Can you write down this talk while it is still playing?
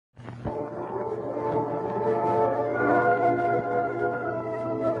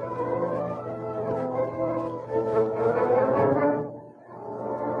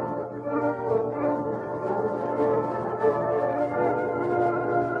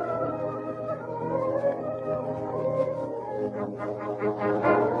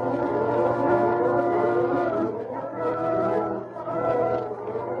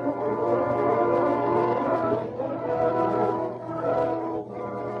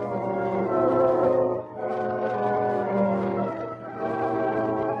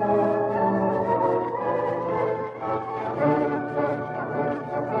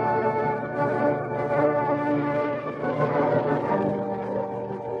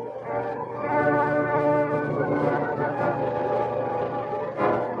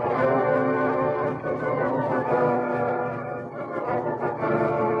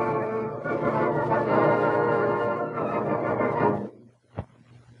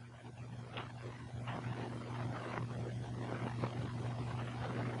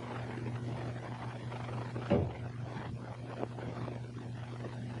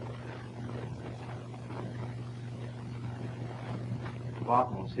Bart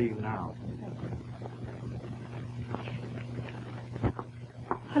won't see you now.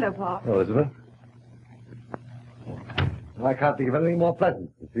 Hello, Bart. Hello, Elizabeth. I can't think of anything more pleasant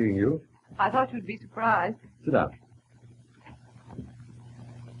than seeing you. I thought you'd be surprised. Sit down.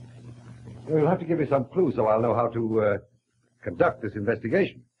 You'll have to give me some clue so I'll know how to conduct this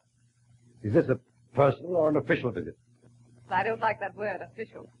investigation. Is this a personal or an official visit? I don't like that word,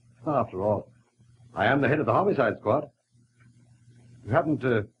 official. After all, I am the head of the homicide squad. You haven't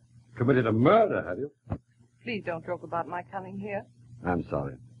committed a murder, have you? Please don't joke about my coming here. I'm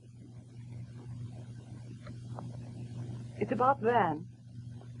sorry. It's about Van.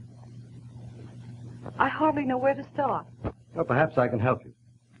 I hardly know where to start. Well, perhaps I can help you.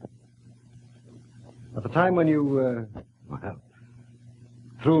 At the time when you,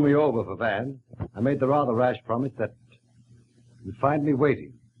 threw me over for Van, I made the rather rash promise that you'd find me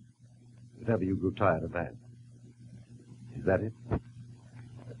waiting if ever you grew tired of Van. Is that it?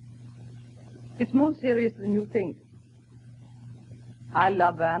 It's more serious than you think. I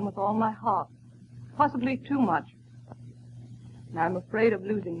love Van with all my heart, possibly too much. And I'm afraid of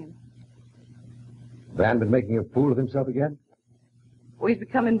losing him. Van been making a fool of himself again? Oh, he's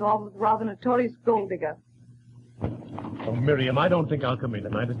become involved with a rather notorious gold digger. Oh, Miriam, I don't think I'll come in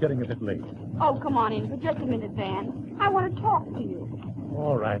tonight. It's getting a bit late. Oh, come on in for just a minute, Van. I want to talk to you.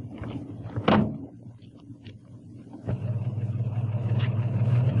 All right.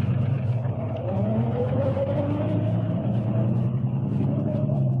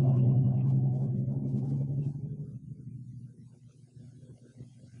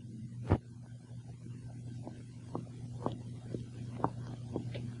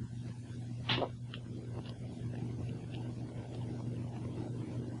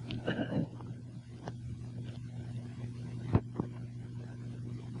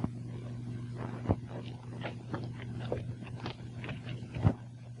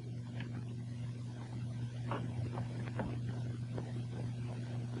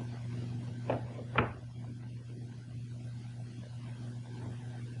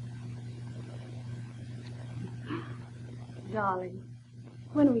 Darling,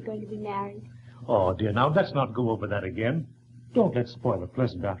 when are we going to be married? Oh, dear, now let's not go over that again. Don't let's spoil a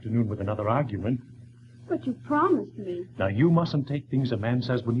pleasant afternoon with another argument. But you promised me. Now, you mustn't take things a man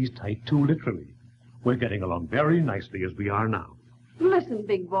says when he's tight too literally. We're getting along very nicely as we are now. Listen,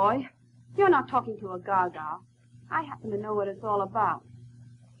 big boy. You're not talking to a gaga. I happen to know what it's all about.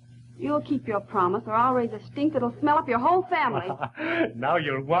 You'll keep your promise, or I'll raise a stink that'll smell up your whole family. Now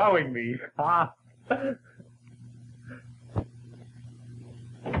you're wowing me.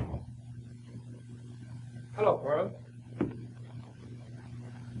 Hello, Pearl.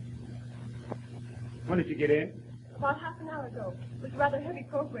 When did you get in? About half an hour ago. It was a rather heavy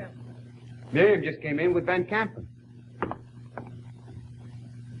program. Miriam just came in with Van Campen.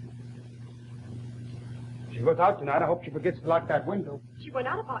 She goes out tonight. I hope she forgets to lock that window. She went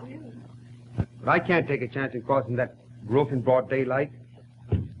out about noon. But I can't take a chance in crossing that roof in broad daylight.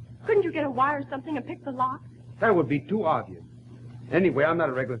 Couldn't you get a wire or something and pick the lock? That would be too obvious. Anyway, I'm not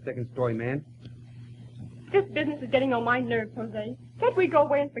a regular second-story man. This business is getting on my nerves, Jose. Can't we go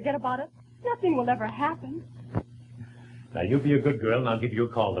away and forget about it? Nothing will ever happen. Now, you be a good girl, and I'll give you a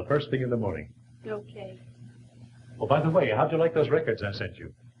call the first thing in the morning. Okay. Oh, by the way, how'd you like those records I sent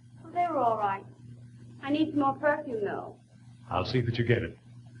you? Well, they were all right. I need some more perfume, though. I'll see that you get it.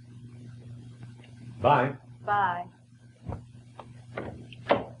 Bye. Bye.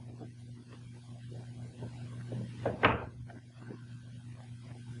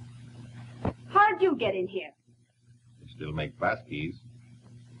 How'd you get in here? You still make pass keys.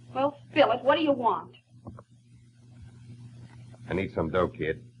 Well, spill it. What do you want? I need some dough,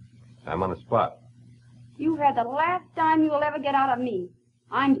 kid. I'm on the spot. You had the last dime you'll ever get out of me.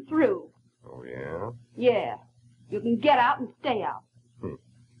 I'm through. Oh, yeah? Yeah. You can get out and stay out.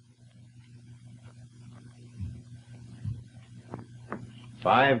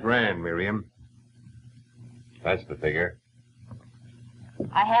 $5 grand, Miriam. That's the figure.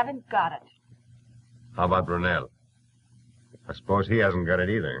 I haven't got it. How about Brunel? I suppose he hasn't got it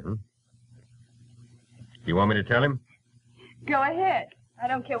either, huh? You want me to tell him? Go ahead. I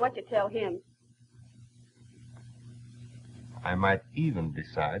don't care what you tell him. I might even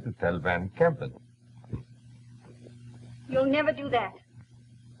decide to tell Van Kempen. You'll never do that.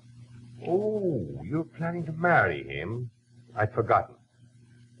 Oh, you're planning to marry him? I'd forgotten.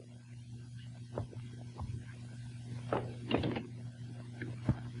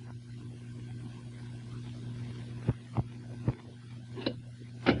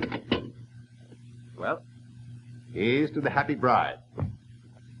 Well, here's to the happy bride.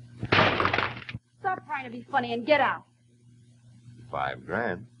 Stop trying to be funny and get out. $5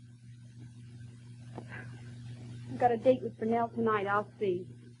 grand. I've got a date with Brunel tonight. I'll see.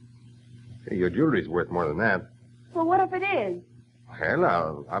 Hey, your jewelry's worth more than that. Well, what if it is?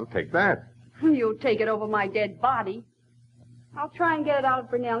 Hell, I'll take that. You'll take it over my dead body. I'll try and get it out of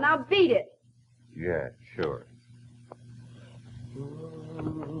Brunel. Now beat it. Yeah, sure.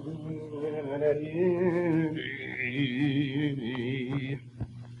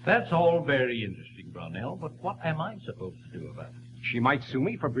 That's all very interesting, Brunel, but what am I supposed to do about it? She might sue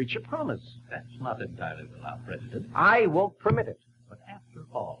me for breach of promise. That's not entirely without precedent. I won't permit it. But after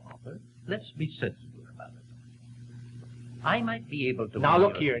all, Arthur, let's be sensible about it. I might be able to... Now,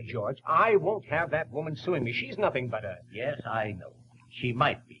 look here, George. I won't have that woman suing me. She's nothing but a... Yes, I know. She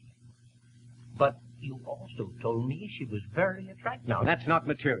might be. But you also told me she was very attractive. Now, that's not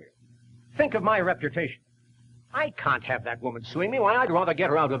material. Think of my reputation. I can't have that woman suing me. Why, I'd rather get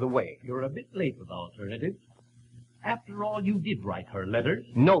her out of the way. You're a bit late with alternatives. After all, you did write her letters.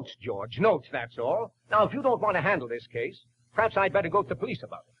 Notes, George, notes, that's all. Now, if you don't want to handle this case, perhaps I'd better go to the police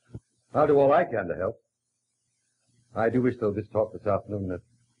about it. I'll do all I can to help. I do wish, though, this talk this afternoon that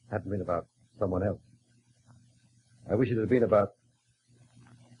hadn't been about someone else. I wish it had been about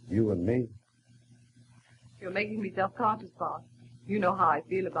you and me. You're making me self-conscious, boss. You know how I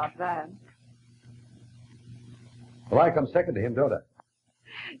feel about Van. Well, I come second to him, don't I?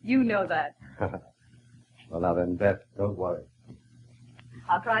 You know that. Well, now then, Beth, don't worry.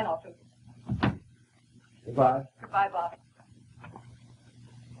 I'll try not to. Goodbye. Goodbye, boss.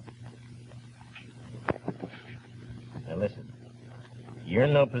 Now listen, you're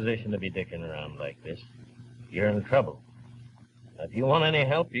in no position to be dicking around like this. You're in trouble. Now, if you want any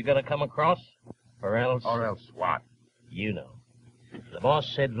help, you gotta come across, or else... Or else what? You know. The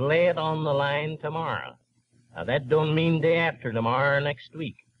boss said lay it on the line tomorrow. Now, that don't mean day after tomorrow or next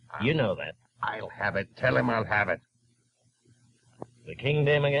week. You know that. I'll have it. Tell him I'll have it. The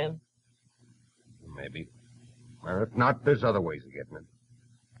kingdom again? Maybe. Or if not, there's other ways of getting it.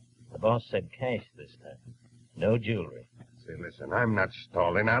 The boss said cash this time. No jewelry. Say, listen, I'm not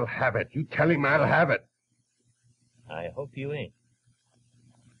stalling. I'll have it. You tell him I'll have it. I hope you ain't.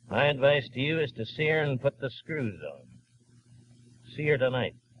 My advice to you is to see her and put the screws on. See her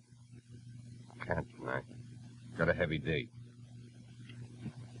tonight. Can't tonight. Got a heavy date.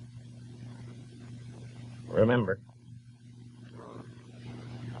 Remember.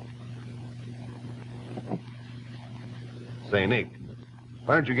 Say, Nick,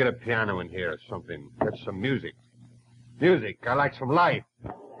 why don't you get a piano in here or something? Get some music. Music. I like some life.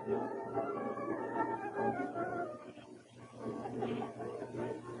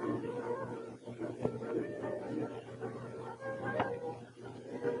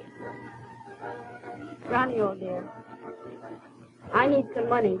 Ronnie, old dear, I need some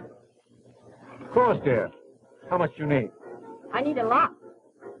money. Of course, dear. How much do you need? I need a lot.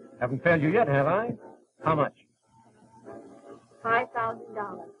 Haven't failed you yet, have I? How much?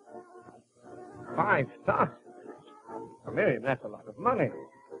 $5,000. 5,000. Well, Miriam, that's a lot of money.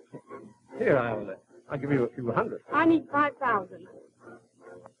 Here, I'll give you a few hundred. I need 5,000.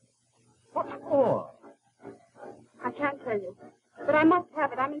 What for? I can't tell you, but I must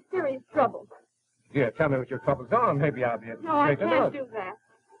have it. I'm in serious trouble. Dear, tell me what your troubles are. Maybe I'll be able to No, I take a can't look. do that.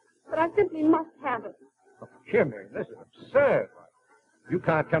 But I simply must have it. Oh, here, Miriam, this is absurd. You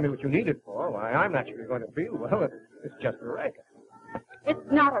can't tell me what you need it for. Why, I'm naturally going to feel, well, it's just a racket.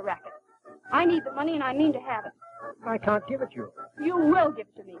 It's not a racket. I need the money and I mean to have it. I can't give it you. You will give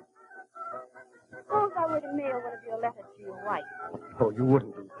it to me. Suppose I were to mail one of your letters to your wife. Oh, you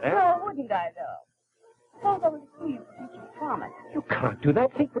wouldn't do that. No, wouldn't I, though? Suppose I were to squeeze the future promise. You can't do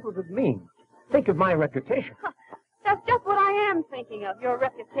that. Think what it would mean. Think of my reputation. That's just what I am thinking of, your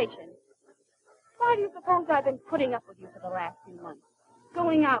reputation. Why do you suppose I've been putting up with you for the last few months?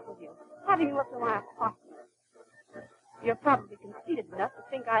 Going out with you, having you up to my apartment. You're probably conceited enough to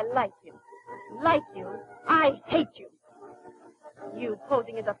think I like you. Like you, I hate you. You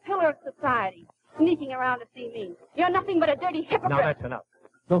posing as a pillar of society, sneaking around to see me. You're nothing but a dirty hypocrite. Now, that's enough.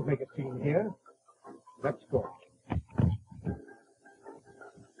 Don't make a scene here. Let's go.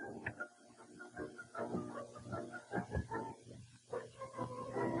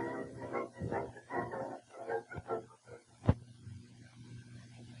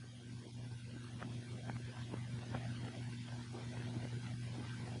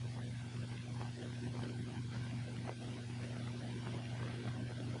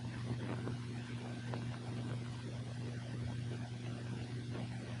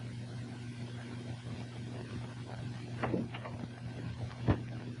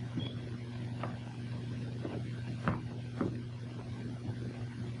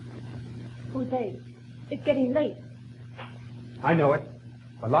 Jose, it's getting late. I know it.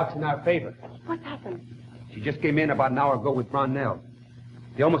 The lock's in our favor. What's happened? She just came in about an hour ago with Brunel.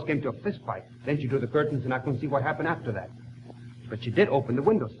 They almost came to a fist fight. Then she drew the curtains, and I couldn't see what happened after that. But she did open the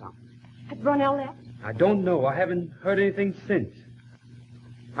window some. Has Brunel left? I don't know. I haven't heard anything since.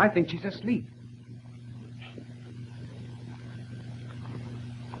 I think she's asleep.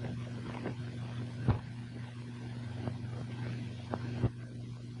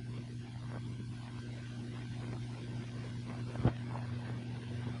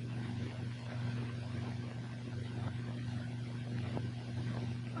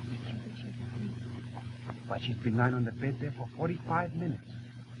 Why, she's been lying on the bed there for 45 minutes.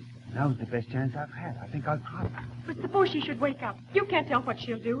 Now's the best chance I've had. I think I'll try. But suppose she should wake up. You can't tell what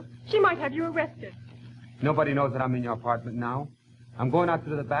she'll do. She might have you arrested. Nobody knows that I'm in your apartment now. I'm going out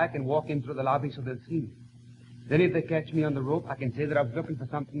through the back and walk in through the lobby so they'll see me. Then if they catch me on the rope, I can say that I was looking for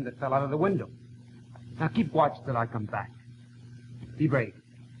something that fell out of the window. Now keep watch till I come back. Be brave.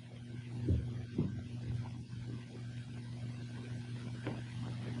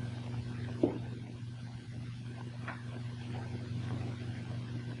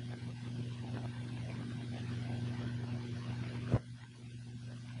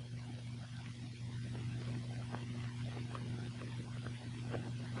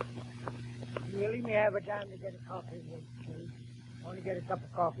 Really, may I have a time to get a coffee, please? I want to get a cup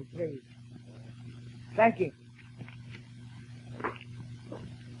of coffee, please. Thank you.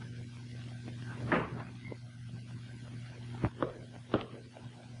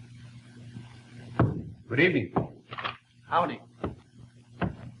 Good evening. Howdy.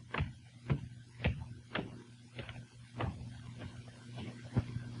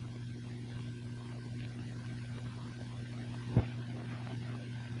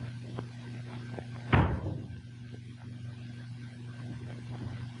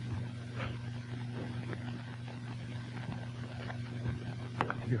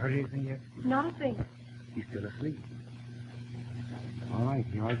 Have you heard anything yet? Not a thing. He's still asleep. All right,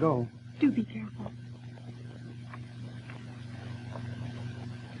 here I go. Do be careful.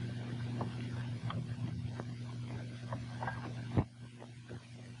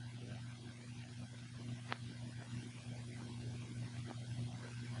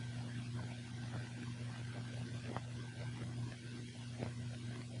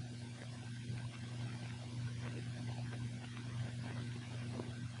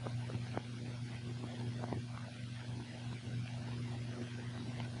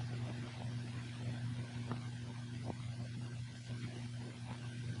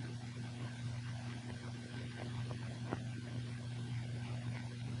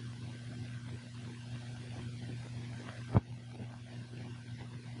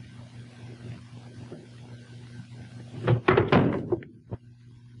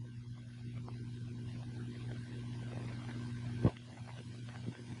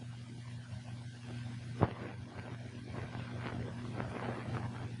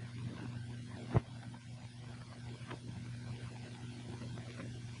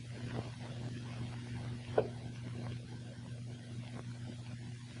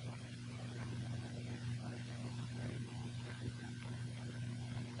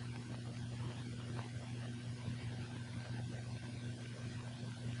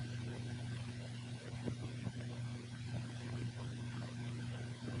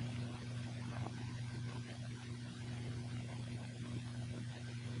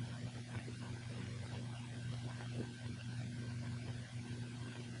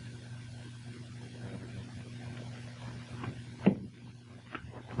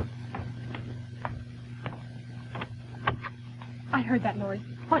 I heard that noise.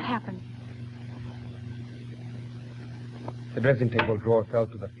 What happened? The dressing table drawer fell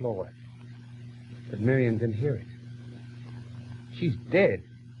to the floor. But Miriam didn't hear it. She's dead.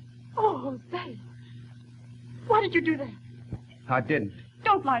 Oh, Jose. Why did you do that? I didn't.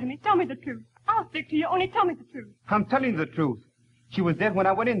 Don't lie to me. Tell me the truth. I'll stick to you. Only tell me the truth. I'm telling you the truth. She was dead when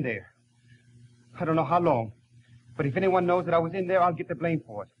I went in there. I don't know how long. But if anyone knows that I was in there, I'll get the blame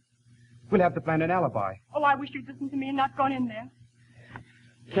for it. We'll have to plan an alibi. Oh, I wish you'd listened to me and not gone in there.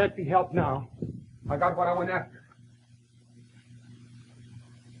 Can't be helped now. I got what I went after.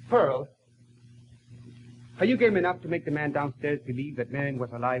 Pearl, are you game enough to make the man downstairs believe that Marion was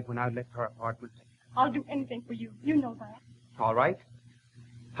alive when I left her apartment? I'll do anything for you. You know that. All right.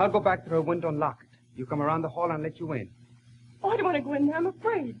 I'll go back to her window and lock it. You come around the hall and let you in. Oh, I don't want to go in there. I'm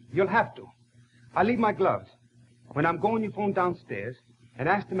afraid. You'll have to. I'll leave my gloves. When I'm going, you phone downstairs and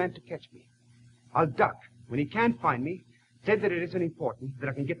ask the man to catch me. I'll duck. When he can't find me, say that it isn't important, that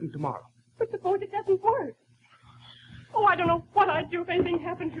I can get them tomorrow. But suppose it doesn't work. Oh, I don't know what I'd do if anything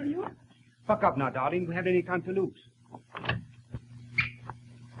happened to you. Buck up now, darling. We haven't any time to lose.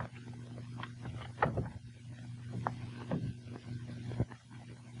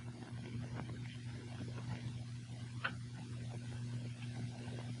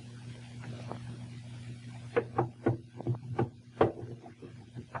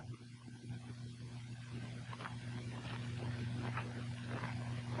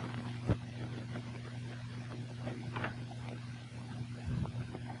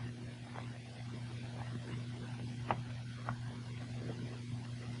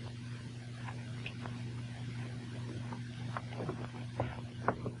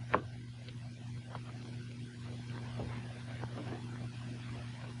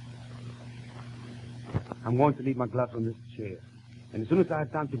 I'm going to leave my gloves on this chair. And as soon as I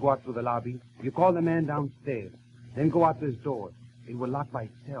have time to go out through the lobby, you call the man downstairs. Then go out to his door. It will lock by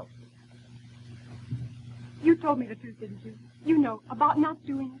itself. You told me the truth, didn't you? You know, about not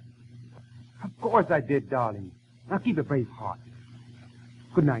doing it. Of course I did, darling. Now keep a brave heart.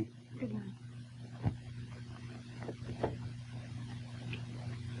 Good night. Good night.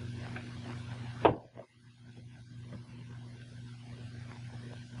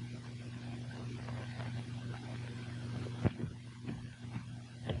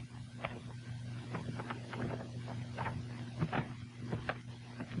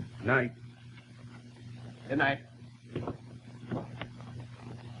 Night. Good night.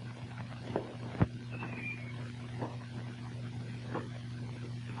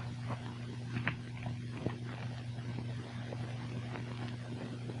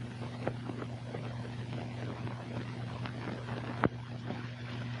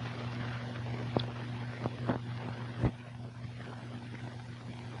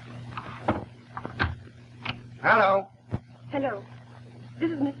 Hello. Hello.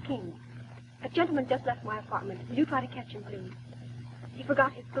 This is Miss King. A gentleman just left my apartment. Will you try to catch him, please? He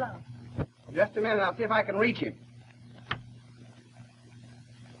forgot his glove. Just a minute. I'll see if I can reach him.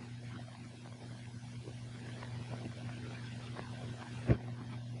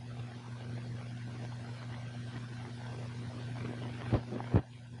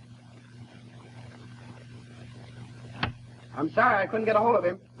 I'm sorry I couldn't get a hold of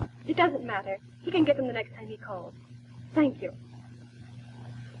him. It doesn't matter. He can get them the next time he calls. Thank you.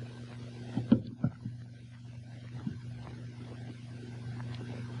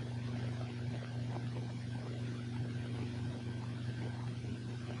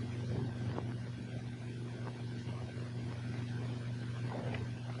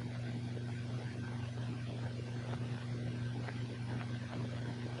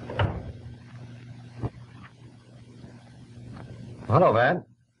 Hello, Van.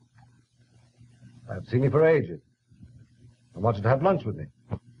 I haven't seen you for ages. I want you to have lunch with me.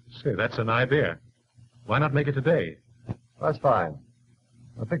 Say, that's an idea. Why not make it today? That's fine.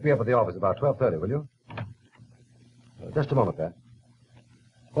 Well, pick me up at the office about 12:30, will you? Just a moment, Van.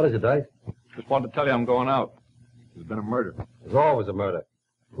 What is it, Dice? Just wanted to tell you I'm going out. There's been a murder. There's always a murder.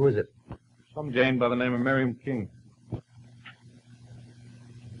 Who is it? Some Jane by the name of Miriam King.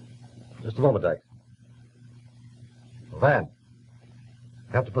 Just a moment, Dice. Van,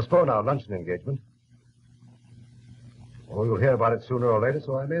 we have to postpone our luncheon engagement. Well, you'll hear about it sooner or later,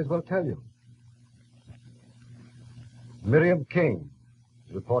 so I may as well tell you. Miriam King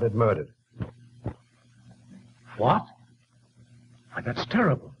is reported murdered. What? Why, that's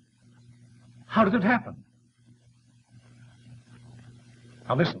terrible. How did it happen?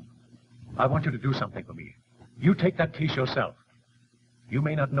 Now listen, I want you to do something for me. You take that case yourself. You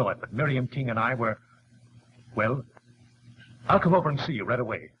may not know it, but Miriam King and I were, well, I'll come over and see you right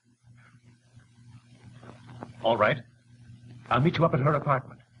away. All right. I'll meet you up at her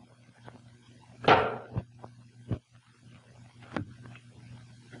apartment.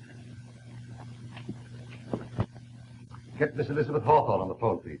 Get Miss Elizabeth Hawthorne on the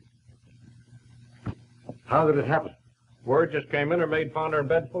phone, please. How did it happen? Word just came in. Her maid found her in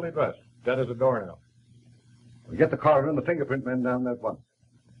bed fully dressed. Dead as a doornail. We'll get the coroner and the fingerprint men down there at once.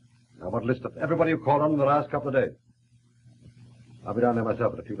 I want a list of everybody who called on in the last couple of days. I'll be down there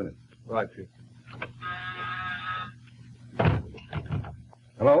myself in a few minutes. Right, Chief.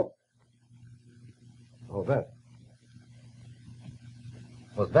 Hello? Oh, Van.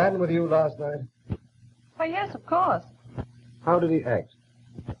 Was Van with you last night? Why, yes, of course. How did he act?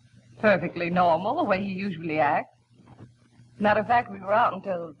 Perfectly normal, the way he usually acts. Matter of fact, we were out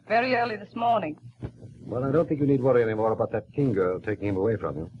until very early this morning. Well, I don't think you need worry anymore about that King girl taking him away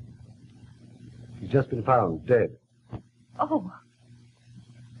from you. He's just been found dead. Oh,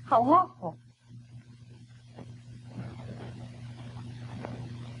 how awful.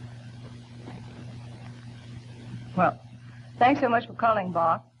 Well, thanks so much for calling,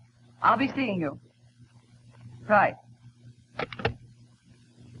 Bart. I'll be seeing you. Right.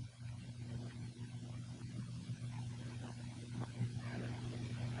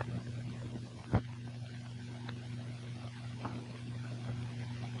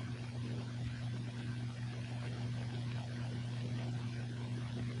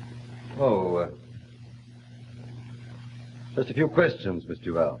 Oh, just a few questions, Miss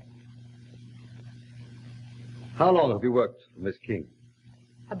Duval. How long have you worked for Miss King?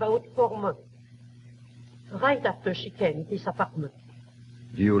 About 4 months. Right after she came to this apartment.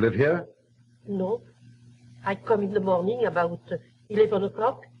 Do you live here? No. I come in the morning about 11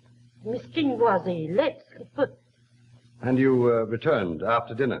 o'clock. Miss King was a late sleeper. And you returned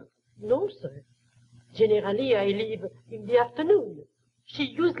after dinner? No, sir. Generally, I leave in the afternoon. She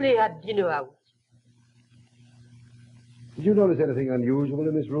usually had dinner out. Did you notice anything unusual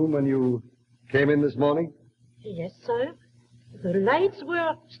in this room when you came in this morning? Yes, sir. The lights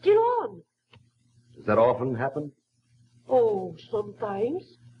were still on. Does that often happen? Oh, sometimes.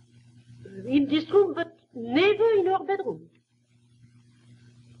 In this room, but never in her bedroom.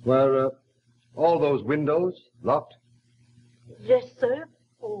 Were all those windows locked? Yes, sir.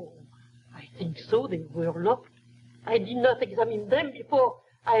 Oh, I think so. They were locked. I did not examine them before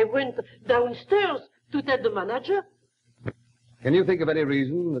I went downstairs to tell the manager. Can you think of any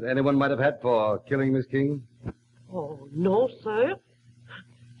reason that anyone might have had for killing Miss King? Oh, no, sir.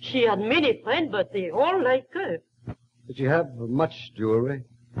 She had many friends, but they all liked her. Did she have much jewelry?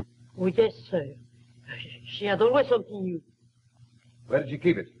 Oh, yes, sir. She had always something new. Where did she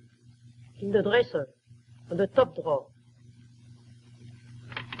keep it? In the dresser, on the top drawer.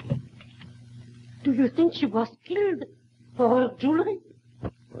 Do you think she was killed for her jewelry?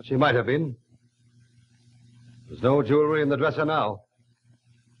 Well, she might have been. There's no jewelry in the dresser now.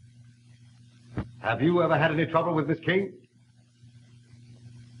 Have you ever had any trouble with Miss King?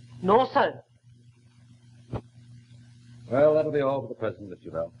 No, sir. Well, that'll be all for the present,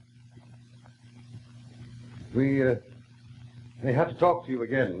 Mr. Bell. We may have to talk to you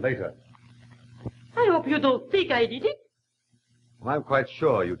again later. I hope you don't think I did it. I'm quite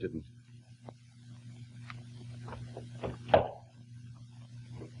sure you didn't.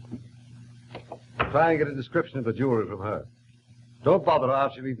 Try and get a description of the jewelry from her. Don't bother her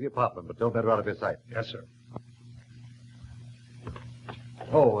after she leaves the apartment, but don't let her out of your sight. Yes, sir.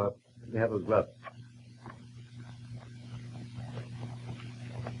 Oh, let me have those gloves.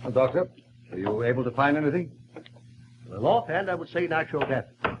 Well, Doctor, are you able to find anything? Well, offhand, I would say natural death,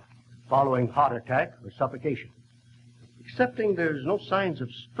 following heart attack or suffocation. Excepting there's no signs of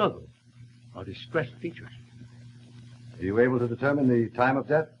struggle or distressed features. Are you able to determine the time of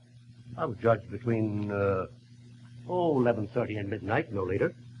death? I would judge between, 11:30 and midnight, no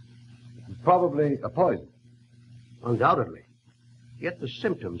later. Probably a poison. Undoubtedly. Yet the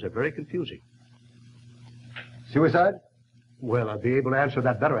symptoms are very confusing. Suicide? Well, I'll be able to answer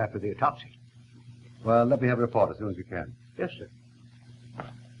that better after the autopsy. Well, let me have a report as soon as you can. Yes, sir.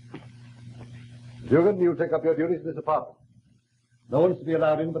 Dugan, you take up your duties in this apartment. No one's to be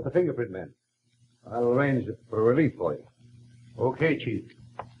allowed in but the fingerprint men. I'll arrange for a relief for you. Okay, Chief.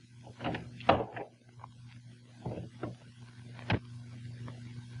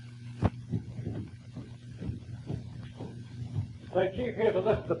 Say, Chief, here's a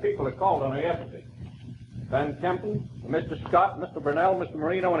list of the people that called on her yesterday. Van Kempen, Mr. Scott, Mr. Burnell, Mr.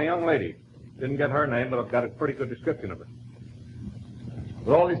 Marino, and a young lady. Didn't get her name, but I've got a pretty good description of her.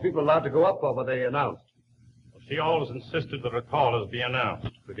 Were all these people allowed to go up, or were they announced? Well, she always insisted that her callers be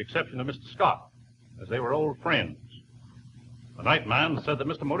announced, with the exception of Mr. Scott, as they were old friends. The night man said that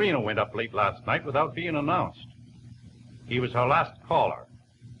Mr. Marino went up late last night without being announced. He was her last caller,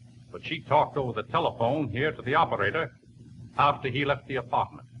 but she talked over the telephone here to the operator after he left the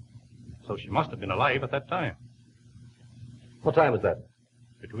apartment. So she must have been alive at that time. What time was that?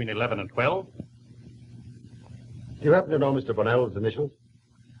 Between 11 and 12. Do you happen to know Mr. Bonnell's initials?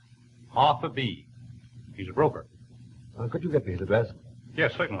 Arthur B. He's a broker. Could you get me his address?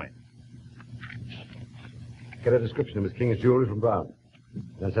 Yes, certainly. Get a description of Miss King's jewelry from Brown.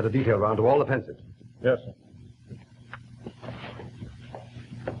 Then set a detail round to all the fences. Yes, sir.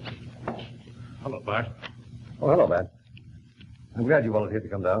 Hello, Bart. Oh, hello, Bad. I'm glad you volunteered to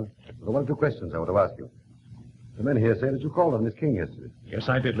come down. There are one or two questions I want to ask you. The men here say that you called on Miss King yesterday. Yes,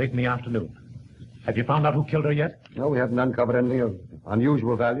 I did, late in the afternoon. Have you found out who killed her yet? No, we haven't uncovered anything of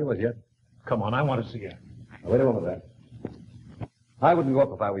unusual value as yet. Come on, I want to see her. Now, wait a moment, Bad. I wouldn't go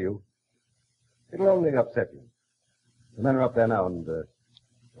up if I were you. It'll only upset you. The men are up there now, and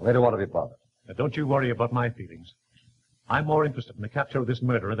they don't want to be bothered. Now, don't you worry about my feelings. I'm more interested in the capture of this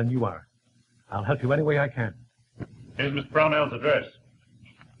murderer than you are. I'll help you any way I can. Here's Miss Brownell's address.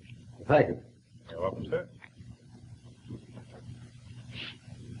 Thank you. You're welcome, sir.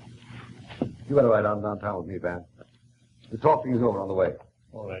 You better ride on downtown with me, Van. We'll talk things over on the way.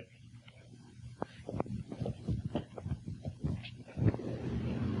 All right.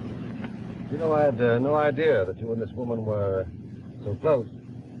 You know, I had no idea that you and this woman were so close.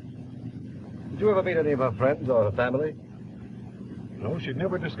 Did you ever meet any of her friends or her family? No, she'd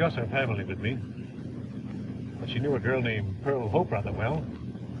never discuss her family with me. But she knew a girl named Pearl Hope rather well.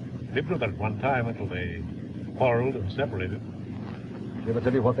 Lived with her at one time until they quarreled and separated. Did she ever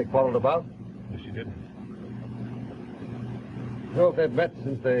tell you what they quarreled about? No, she didn't. You know if they've met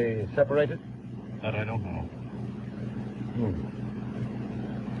since they separated? That I don't know.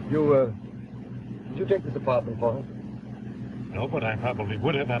 You Did you take this apartment for her? No, but I probably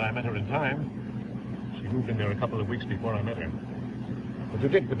would have had I met her in time. She moved in there a couple of weeks before I met her. But you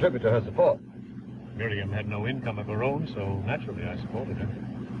did contribute to her support. Miriam had no income of her own, so naturally I supported her.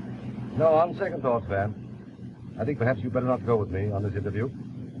 No, on second thoughts, Van. I think perhaps you better not go with me on this interview.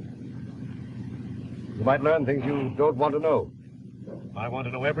 You might learn things you don't want to know. I want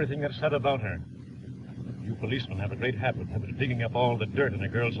to know everything that's said about her. You policemen have a great habit of digging up all the dirt in a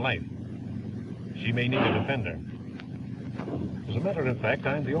girl's life. She may need a defender. As a matter of fact,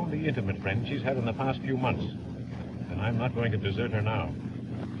 I'm the only intimate friend she's had in the past few months. And I'm not going to desert her now.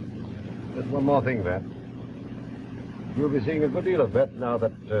 Just one more thing, Van. You'll be seeing a good deal of Beth now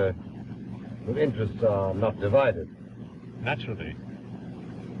that your interests are not divided. Naturally.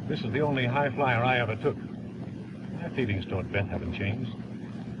 This is the only high flyer I ever took. My feelings toward Beth haven't changed.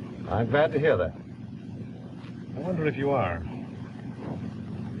 I'm glad to hear that. I wonder if you are.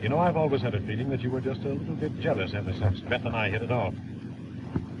 You know, I've always had a feeling that you were just a little bit jealous ever since Beth and I hit it off.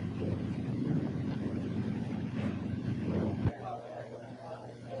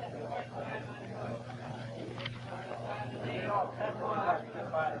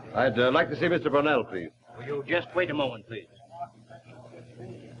 I'd like to see Mr. Brunel, please. Will you just wait a moment, please?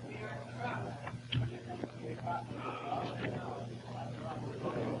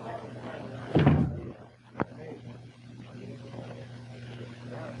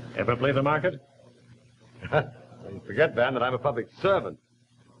 Ever play the market? You forget, Van, that I'm a public servant.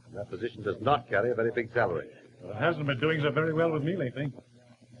 And that position does not carry a very big salary. Well, it hasn't been doing so very well with me lately.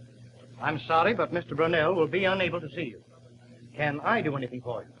 I'm sorry, but Mr. Brunel will be unable to see you. Can I do anything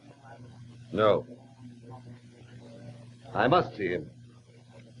for you? No. I must see him.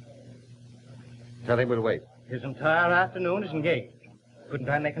 Tell him we'll wait. His entire afternoon is engaged. Couldn't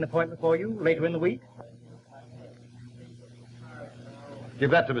I make an appointment for you later in the week? Give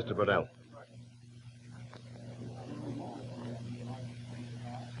that to Mr. Brunel.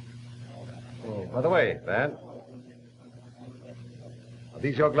 Oh, by the way, Van, are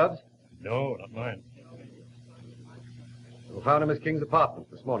these your gloves? No, not mine. We found in Miss King's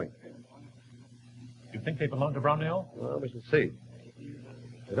apartment this morning. You think they belong to Brownell? Well, we shall see.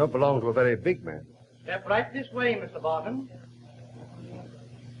 They don't belong to a very big man. Step right this way, Mr. Barton.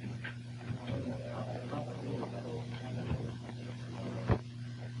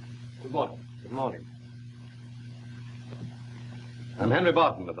 Good morning. Good morning. I'm Henry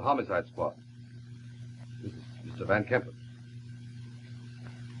Barton of the Homicide Squad. This is Mr. Van Kempen.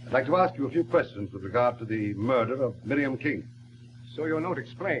 I'd like to ask you a few questions with regard to the murder of Miriam King. So your note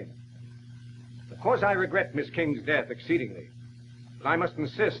explains. Of course, I regret Miss King's death exceedingly. But I must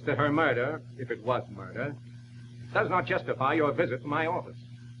insist that her murder, if it was murder, does not justify your visit to my office.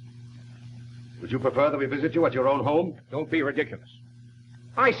 Would you prefer that we visit you at your own home? Don't be ridiculous.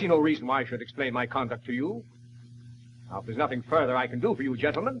 I see no reason why I should explain my conduct to you. Now, if there's nothing further I can do for you,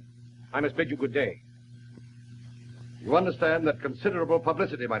 gentlemen, I must bid you good day. You understand that considerable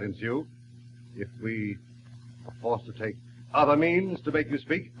publicity might ensue if we are forced to take other means to make you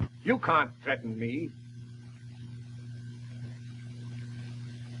speak? You can't threaten me.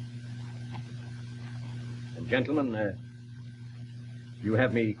 And gentlemen, you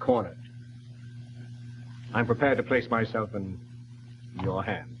have me cornered. I'm prepared to place myself in your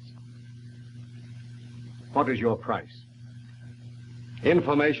hands. What is your price?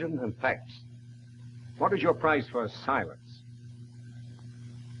 Information and facts. What is your price for silence?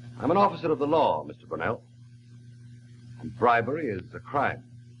 I'm an officer of the law, Mr. Brunel. And bribery is a crime.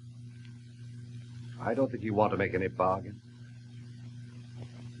 I don't think you want to make any bargain.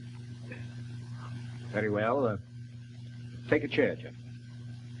 Very well. Take a chair, gentlemen.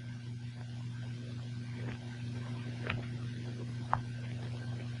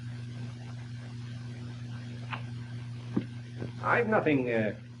 I've nothing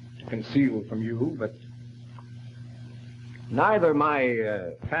to conceal from you, but neither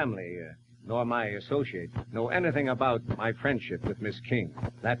my family nor my associates know anything about my friendship with Miss King.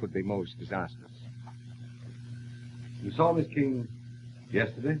 That would be most disastrous. You saw Miss King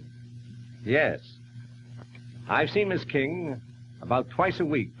yesterday? Yes. I've seen Miss King about twice a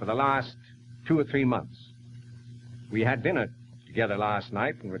week for the last 2 or 3 months. We had dinner together last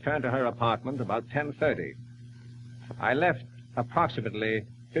night and returned to her apartment about 10:30. I left approximately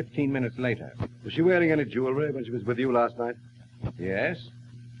 15 minutes later. Was she wearing any jewelry when she was with you last night? Yes.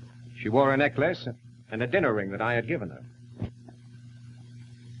 She wore a necklace and a dinner ring that I had given her.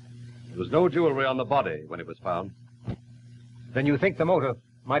 There was no jewelry on the body when it was found. Then you think the motive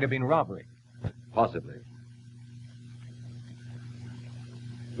might have been robbery? Possibly.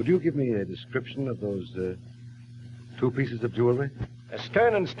 Would you give me a description of those 2 pieces of jewelry?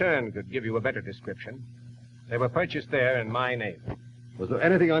 Stern & Stern could give you a better description. They were purchased there in my name. Was there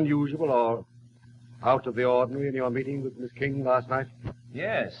anything unusual or out of the ordinary in your meeting with Miss King last night?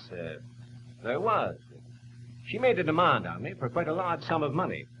 Yes, there was. She made a demand on me for quite a large sum of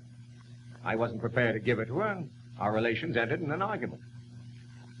money. I wasn't prepared to give it to her, and our relations ended in an argument.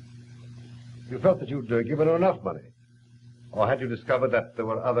 You felt that you'd given her enough money? Or had you discovered that there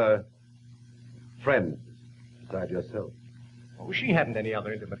were other friends besides yourself? Oh, she hadn't any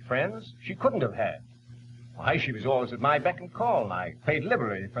other intimate friends. She couldn't have had. Why, she was always at my beck and call, and I paid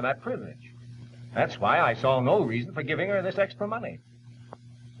liberally for that privilege. That's why I saw no reason for giving her this extra money.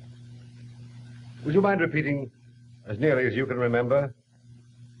 Would you mind repeating, as nearly as you can remember,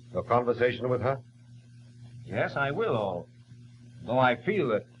 your conversation with her? Yes, I will, although I feel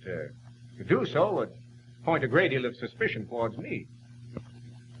that to do so would point a great deal of suspicion towards me.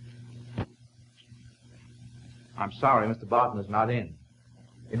 I'm sorry, Mr. Barton is not in.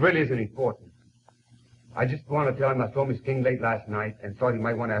 It really isn't important. I just want to tell him I saw Miss King late last night and thought he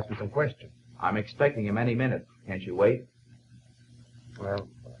might want to ask me some questions. I'm expecting him any minute. Can't you wait? Well,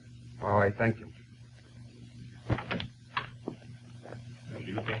 all right, thank you. Do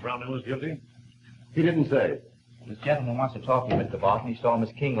you think Brownell is guilty? He didn't say. This gentleman wants to talk to you, Mr. Barton. He saw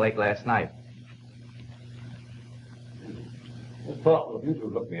Miss King late last night. It's thoughtful of you to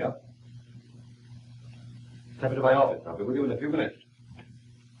look me up. Step into my office. I'll be with you in a few minutes.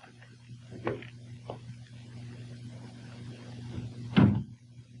 Thank you.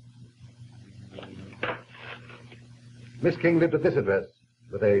 Miss King lived at this address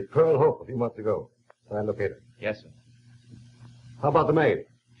with a Pearl Hope a few months ago. Signed locator. Yes, sir. How about the maid?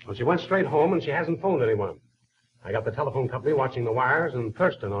 Well, she went straight home and she hasn't phoned anyone. I got the telephone company watching the wires and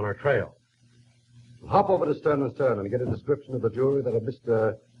Thurston on her trail. Hop over to Stern & Stern and get a description of the jewelry that a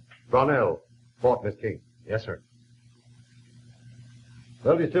Mr. Brownell bought Miss King. Yes, sir.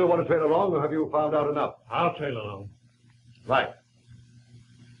 Well, do you still want to trail along, or have you found out enough? I'll trail along. Right.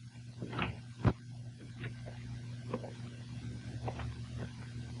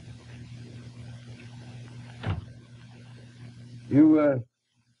 You,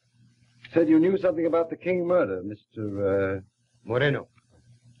 said you knew something about the King murder, Mr. Moreno.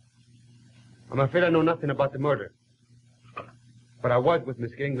 I'm afraid I know nothing about the murder. But I was with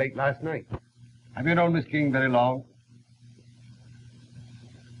Miss King late last night. Have you known Miss King very long?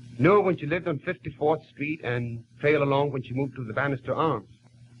 No, when she lived on 54th Street and trailed along when she moved to the Bannister Arms.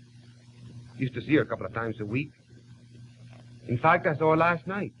 Used to see her a couple of times a week. In fact, I saw her last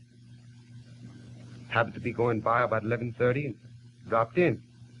night. Happened to be going by about 11:30 and dropped in.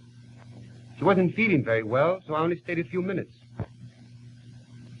 She wasn't feeling very well, so I only stayed a few minutes.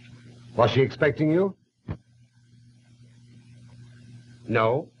 Was she expecting you?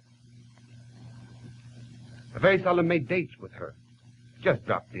 No. I very seldom made dates with her. Just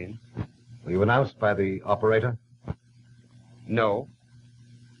dropped in. Were you announced by the operator? No.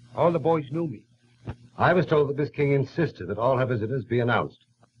 All the boys knew me. I was told that Miss King insisted that all her visitors be announced.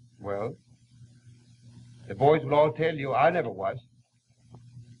 Well, the boys will all tell you I never was.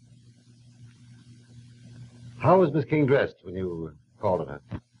 How was Miss King dressed when you called on her?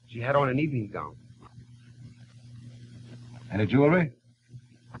 She had on an evening gown. Any jewelry?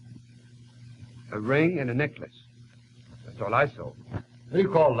 A ring and a necklace. That's all I saw. When you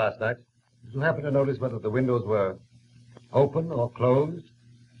called last night, did you happen to notice whether the windows were open or closed?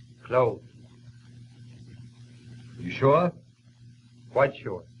 Closed. Are you sure? Quite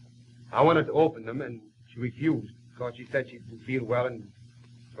sure. I wanted to open them, and she refused because she said she didn't feel well and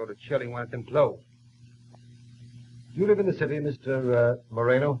sort of chilly wanted them closed. Do you live in the city, Mr.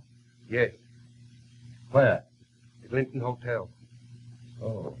 Moreno? Yes. Where? The Clinton Hotel.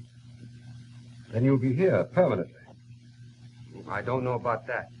 Oh. Then you'll be here permanently. I don't know about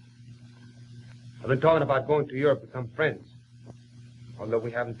that. I've been talking about going to Europe with some friends, although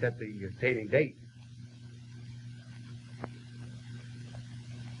we haven't set the sailing date.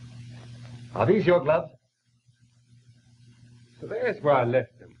 Are these your gloves? So there's where I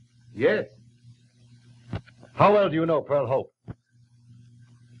left them. Yes. How well do you know Pearl Hope?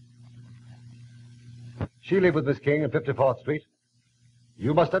 She lived with Miss King at 54th Street.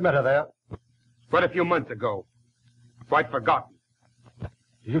 You must have met her there. Quite a few months ago. Quite forgotten.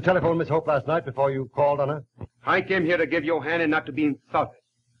 Did you telephone Miss Hope last night before you called on her? I came here to give you a hand and not to be insulted.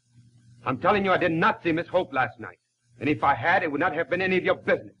 I'm telling you I did not see Miss Hope last night. And if I had, it would not have been any of your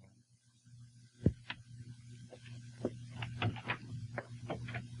business.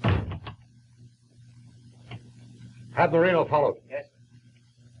 Had Moreno followed? Yes.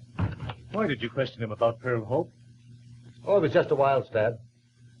 Why did you question him about Pearl Hope? Oh, it was just a wild stab.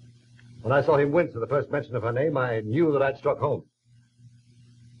 When I saw him wince at the first mention of her name, I knew that I'd struck home.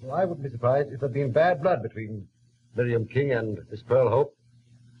 Well, I wouldn't be surprised if there'd been bad blood between Miriam King and Miss Pearl Hope.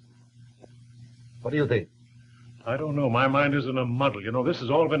 What do you think? I don't know. My mind is in a muddle. You know, this has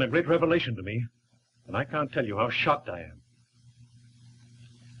all been a great revelation to me. And I can't tell you how shocked I am.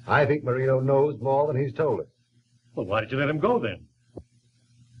 I think Marino knows more than he's told us. Well, why did you let him go then?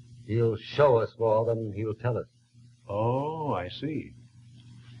 He'll show us more than he'll tell us. Oh, I see.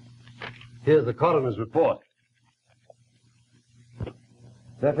 Here's the coroner's report.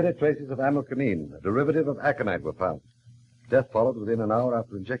 Definite traces of amylcamine, a derivative of aconite, were found. Death followed within an hour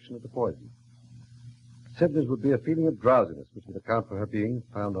after injection of the poison. Symptoms would be a feeling of drowsiness, which would account for her being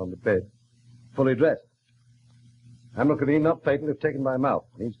found on the bed, fully dressed. Amylcamine, not fatal if taken by mouth,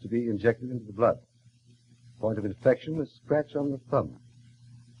 needs to be injected into the blood. Point of infection, a scratch on the thumb.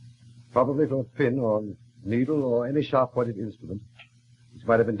 Probably from a pin or needle or any sharp-pointed instrument which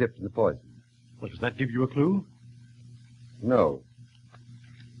might have been dipped in the poison. Well, does that give you a clue? No.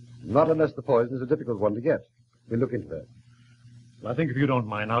 Not unless the poison is a difficult one to get. We'll look into that. Well, I think if you don't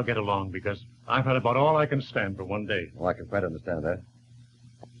mind, I'll get along, because I've had about all I can stand for one day. Oh, I can quite understand that.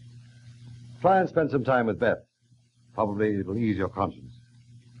 Try and spend some time with Beth. Probably it'll ease your conscience.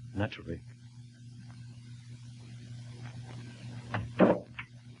 Naturally.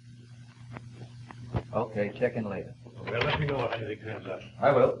 Okay, check in later. Well, let me know if anything turns up.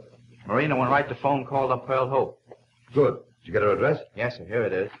 I will. Marina went right to phone, called up Pearl Hope. Good. Did you get her address? Yes, sir. Here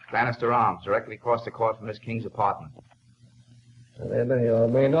it is. Bannister Arms, directly across the court from Miss King's apartment. They may or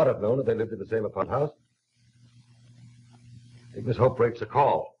may not have known that they lived in the same apartment house. I think Miss Hope breaks a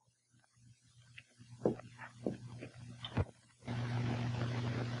call.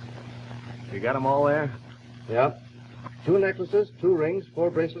 You got them all there? Yeah. 2 necklaces, 2 rings, 4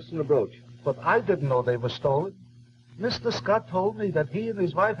 bracelets, and a brooch. But I didn't know they were stolen. Mr. Scott told me that he and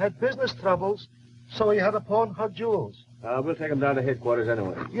his wife had business troubles, so he had to pawn her jewels. We'll take them down to headquarters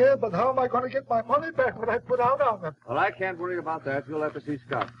anyway. Yeah, but how am I going to get my money back when I put out on them? Well, I can't worry about that. You'll have to see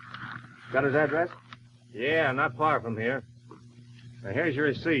Scott. Got his address? Yeah, not far from here. Now, here's your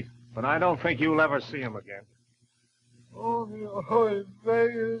receipt, but I don't think you'll ever see him again. Oh,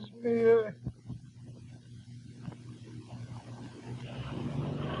 is me.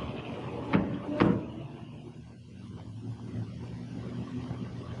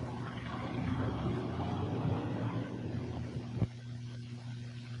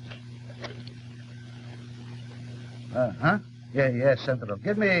 Uh-huh. Yeah, Central.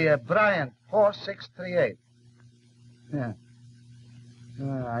 Give me Bryant, 4638. Yeah.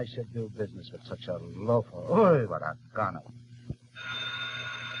 I should do business with such a loafer. Oh, what a gunner.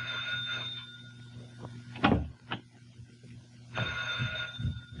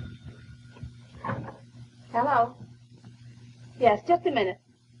 Hello. Yes, just a minute.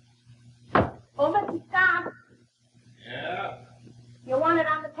 Oh, Mr. Scott. Yeah? You want it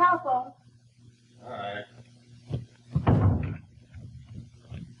on the telephone. All right.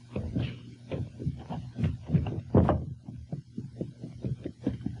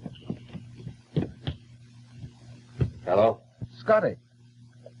 Hello? Scotty.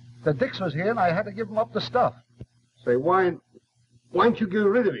 The Dix was here, and I had to give him up the stuff. Say, why don't you get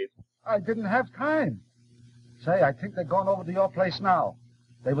rid of it? I didn't have time. Say, I think they're going over to your place now.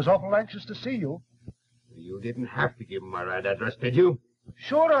 They was awful anxious to see you. You didn't have to give them my right address, did you?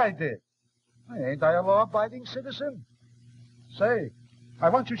 Sure I did. Ain't I a law-abiding citizen? Say, I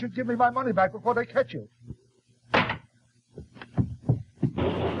want you should give me my money back before they catch you.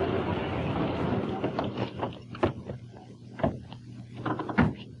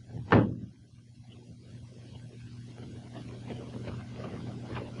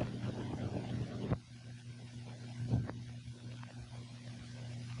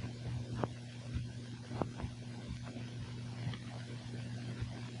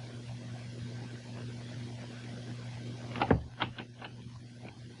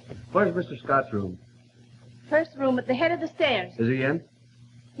 Where's Mr. Scott's room? First room at the head of the stairs. Is he in?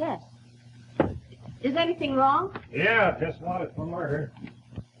 Yes. Is anything wrong? Yeah, just wanted for murder.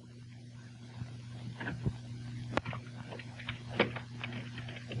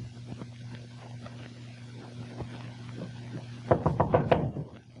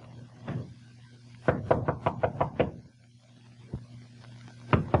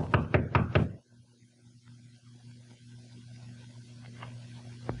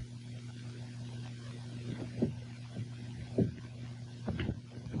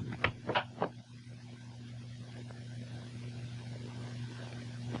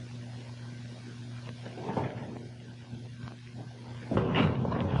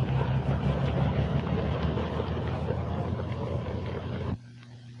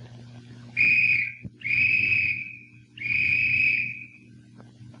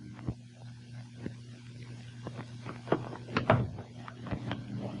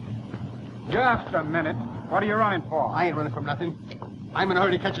 Just a minute. What are you running for? I ain't running from nothing. I'm in a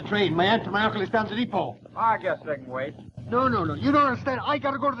hurry to catch a train. My aunt and my uncle is down to the depot. I guess they can wait. No. You don't understand. I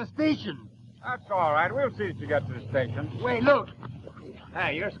gotta go to the station. That's all right. We'll see that you get to the station. Wait, look.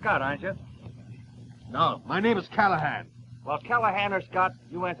 Hey, you're Scott, aren't you? No, my name is Callahan. Well, Callahan or Scott,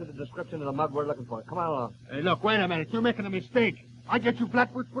 you answer the description of the mug we're looking for. Come on along. Hey, look, wait a minute. You're making a mistake. I get you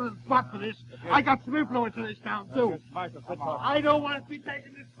flatfoots put in the spot for this. I got some influence in this town, too. I don't want to be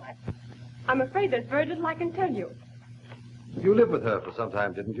taken this way. I'm afraid there's very little I can tell you. You lived with her for some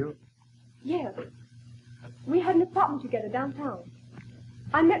time, didn't you? Yes. We had an apartment together downtown.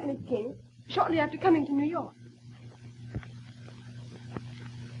 I met Miss King shortly after coming to New York.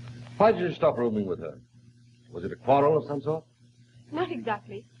 Why did you stop rooming with her? Was it a quarrel of some sort? Not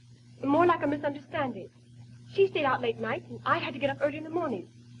exactly. More like a misunderstanding. She stayed out late nights, and I had to get up early in the morning.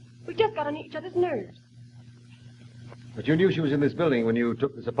 We just got on each other's nerves. But you knew she was in this building when you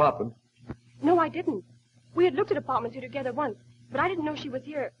took this apartment. No, I didn't. We had looked at apartments here together once, but I didn't know she was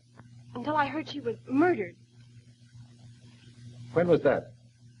here until I heard she was murdered. When was that?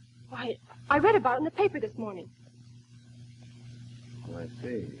 Why, I read about it in the paper this morning. Oh, I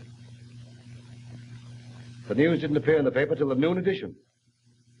see. The news didn't appear in the paper till the noon edition.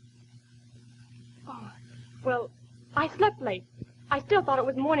 Oh, well, I slept late. I still thought it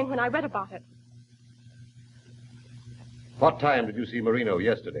was morning when I read about it. What time did you see Marino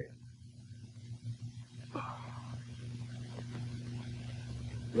yesterday?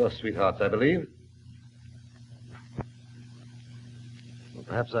 Your sweethearts, I believe. Well,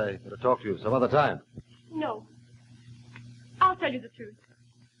 perhaps I better talk to you some other time. No. I'll tell you the truth.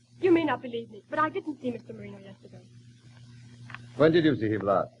 You may not believe me, but I didn't see Mr. Marino yesterday. When did you see him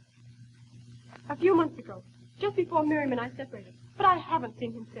last? A few months ago, just before Miriam and I separated. But I haven't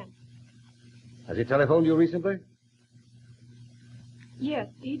seen him since. Has he telephoned you recently? Yes,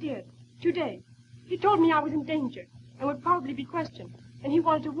 he did. Today. He told me I was in danger and would probably be questioned, and he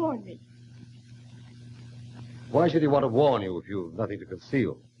wanted to warn me. Why should he want to warn you if you've nothing to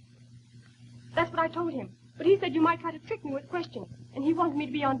conceal? That's what I told him. But he said you might try to trick me with questions, and he wanted me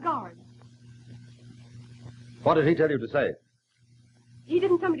to be on guard. What did he tell you to say? He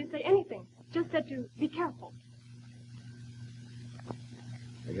didn't tell me to say anything, just said to be careful.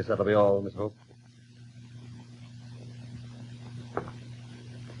 I guess that'll be all, Miss Hope.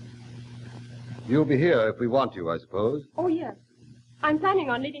 You'll be here if we want you, I suppose. Oh, yes. I'm planning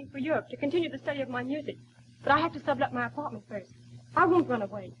on leaving for Europe to continue the study of my music, but I have to sublet my apartment first. I won't run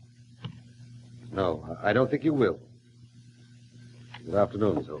away. No, I don't think you will. Good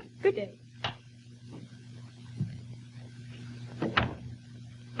afternoon, Miss Hope. Good day.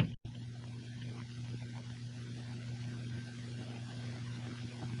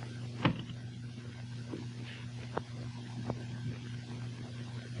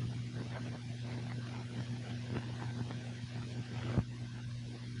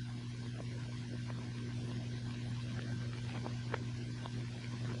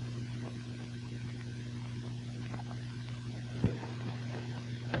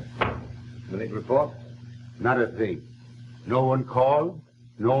 Anything to report? Not a thing. No one called?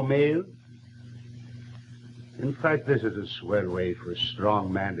 No mail? In fact, this is a swell way for a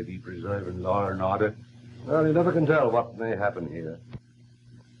strong man to be preserving law and order. Well, you never can tell what may happen here.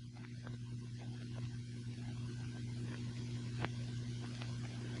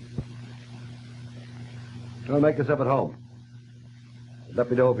 Well, make yourself at home. Let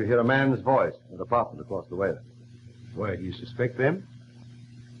me know if you hear a man's voice in the apartment across the way. Why, do you suspect them?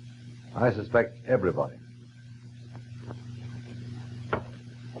 I suspect everybody.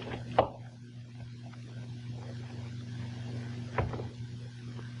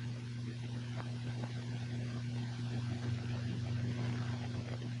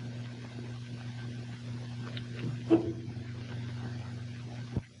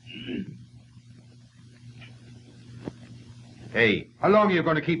 Hey, how long are you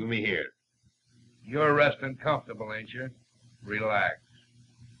going to keep me here? You're resting comfortable, ain't you? Relax.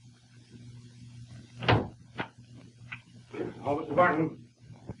 Oh, Mr. Barton,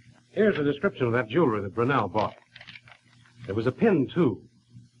 here's a description of that jewelry that Brunel bought. There was a pin, too.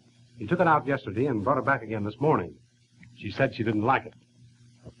 He took it out yesterday and brought it back again this morning. She said she didn't like it.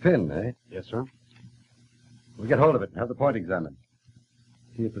 A pin, eh? Yes, sir. We'll get hold of it and have the point examined.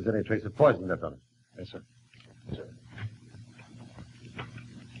 See if there's any trace of poison left on it. Yes, sir. Yes, sir.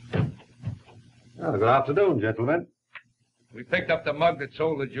 Well, good afternoon, gentlemen. We picked up the mug that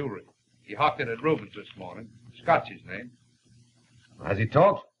sold the jewelry. He hawked it at Rubens this morning. Scott's his name. Has he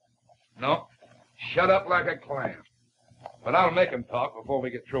talked? No. Shut up like a clam. But I'll make him talk before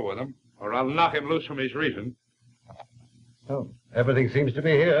we get through with him, or I'll knock him loose from his reason. Oh, everything seems to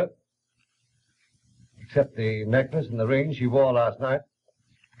be here. Except the necklace and the ring she wore last night.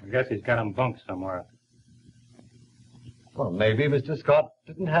 I guess he's got them bunked somewhere. Well, maybe Mr. Scott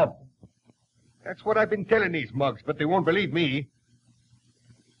didn't have them. That's what I've been telling these mugs, but they won't believe me.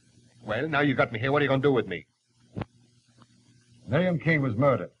 Well, now you got me here. What are you going to do with me? Miriam King was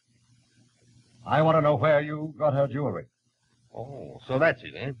murdered. I want to know where you got her jewelry. Oh, so that's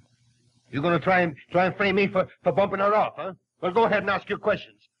it, eh? You're going to try and frame me for bumping her off, huh? Well, go ahead and ask your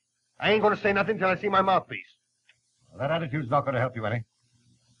questions. I ain't going to say nothing till I see my mouthpiece. Well, that attitude's not going to help you any.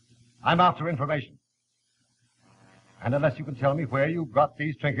 I'm after information. And unless you can tell me where you got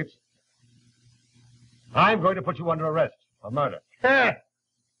these trinkets, I'm going to put you under arrest for murder. I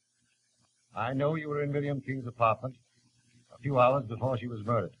know you were in Miriam King's apartment a few hours before she was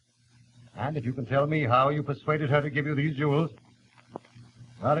murdered. And if you can tell me how you persuaded her to give you these jewels,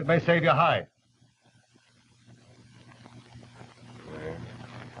 well, it may save your hide.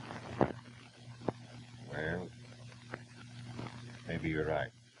 Well, maybe you're right.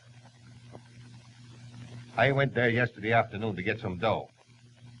 I went there yesterday afternoon to get some dough.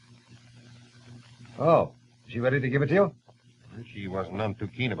 Oh, is she ready to give it to you? She wasn't none too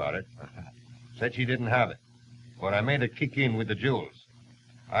keen about it. Said she didn't have it. But I made her kick in with the jewels.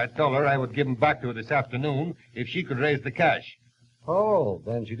 I told her I would give them back to her this afternoon if she could raise the cash. Oh,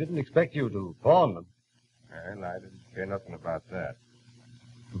 then she didn't expect you to pawn them. Well, I didn't care nothing about that.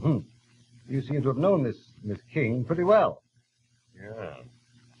 You seem to have known this Miss King pretty well. Yeah.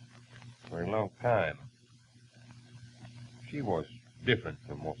 For a long time. She was different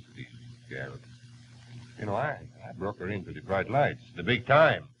from most of these girls. You know, I broke her into the bright lights, the big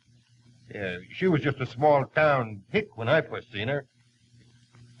time. Yeah, she was just a small town hick when I first seen her.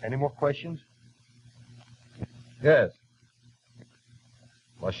 Any more questions? Yes.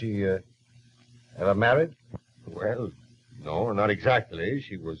 Was she ever married? Well, no, not exactly.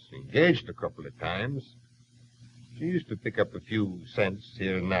 She was engaged a couple of times. She used to pick up a few cents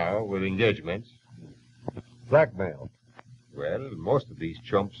here and now with engagements. Blackmail. Well, most of these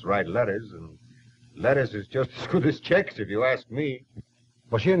chumps write letters, and letters is just as good as checks, if you ask me.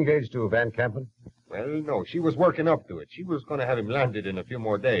 Was she engaged to Van Kampen? Well, no, she was working up to it. She was going to have him landed in a few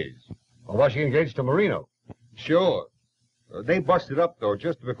more days. Or was she engaged to Marino? Sure. They busted up, though,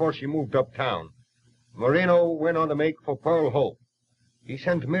 just before she moved uptown. Marino went on to make for Pearl Hope. He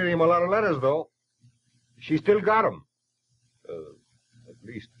sent Miriam a lot of letters, though. She still got 'em. At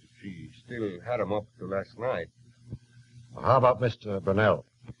least she still had 'em up to last night. Well, how about Mr. Brunel?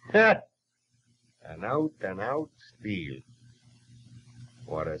 An out-and-out steal.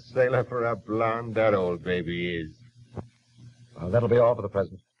 What a sailor for a blonde that old baby is. Well, that'll be all for the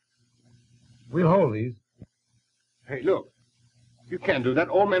present. We'll hold these. Hey, look. You can't do that.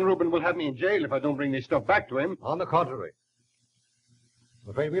 Old man Reuben will have me in jail if I don't bring this stuff back to him. On the contrary.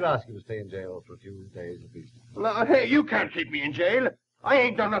 I'm afraid we'll ask you to stay in jail for a few days at least. No, hey, you can't keep me in jail. I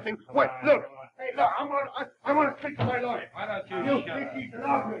ain't done nothing. Wait, look. Hey, look, I want to speak to my lawyer. Why don't you think he's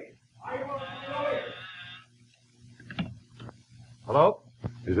lovely? I want my lawyer. Hello?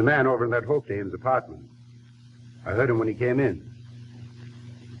 There's a man over in that Hope dame's apartment. I heard him when he came in.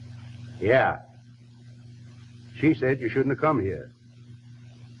 Yeah. She said you shouldn't have come here.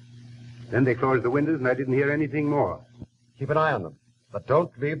 Then they closed the windows and I didn't hear anything more. Keep an eye on them, but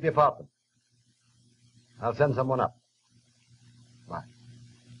don't leave the apartment. I'll send someone up. Bye.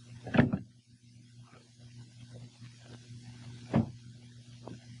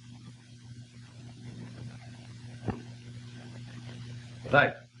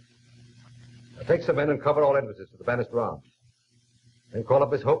 Thanks. Now take some men and cover all entrances to the Bannister Arms. Then call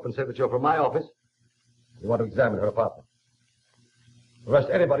up Miss Hope and say that you're from my office. You want to examine her apartment. Arrest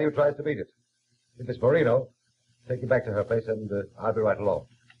anybody who tries to beat it. If it's Marino, take you back to her place and I'll be right along.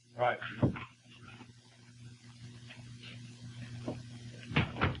 Right.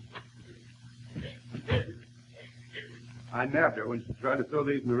 I nabbed her when she tried to throw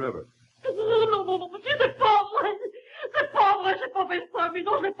these in the river. Non, c'est pas vrai. C'est pas vrai, j'ai pas fait ça, mais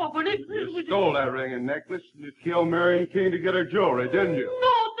non, j'ai pas volé. You stole that ring and necklace and you killed Marion King to get her jewelry, didn't you?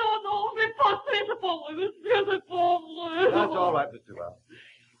 Non, j'ai pas fait, c'est pas vrai, monsieur, c'est pas vrai. That's all right, Mr. Well.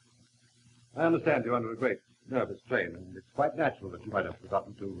 I understand you're under a great nervous strain, and it's quite natural that you might have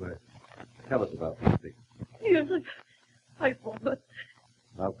forgotten to tell us about these things. Yes, I forgot.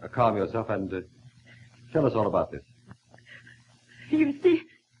 Now, calm yourself and tell us all about this. You see,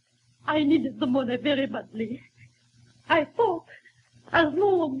 I needed the money very badly. I thought, as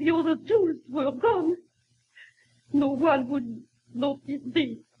long as the other jewels were gone, no one would notice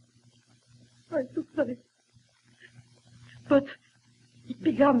this. I took them. But it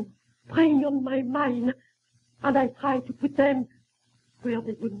began preying on my mind, and I tried to put them where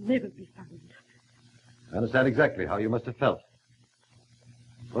they would never be found. I understand exactly how you must have felt.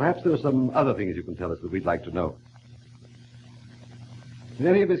 Perhaps there are some other things you can tell us that we'd like to know. Did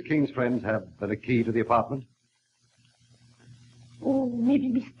any of Miss King's friends have a key to the apartment? Oh, maybe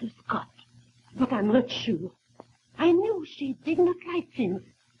Mr. Scott. But I'm not sure. I knew she did not like him.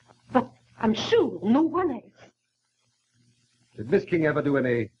 But I'm sure no one else. Did Miss King ever do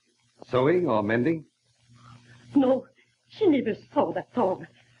any sewing or mending? No, she never sewed at all.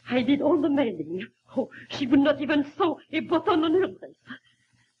 I did all the mending. Oh, she would not even sew a button on her dress.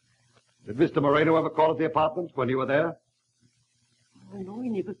 Did Mr. Moreno ever call at the apartment when you were there? Oh, no, he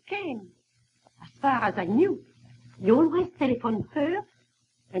never came. As far as I knew, he always telephoned her,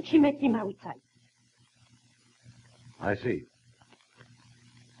 and she met him outside. I see.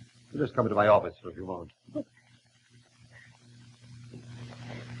 You'll just come into my office for a few moments.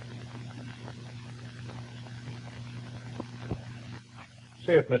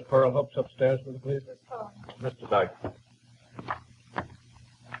 See if Miss Pearl Hope's upstairs with you, please. Mr. Dyke.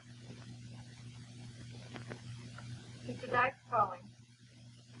 Mr. Dyke's calling.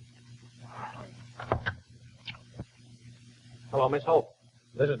 Hello, Miss Hope.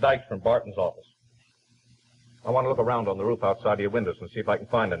 This is Dykes from Barton's office. I want to look around on the roof outside of your windows and see if I can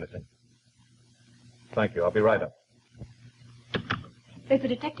find anything. Thank you. I'll be right up. There's a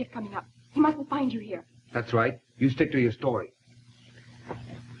detective coming up. He mustn't find you here. That's right. You stick to your story.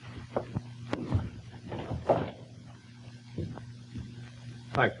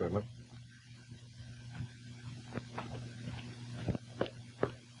 Thanks very much.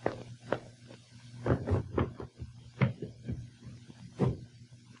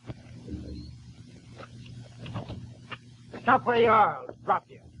 Stop where you are. I'll drop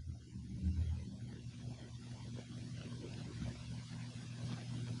you.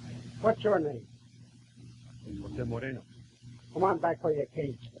 What's your name? Jose Moreno. Come on back for your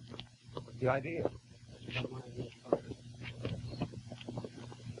case. What's the idea?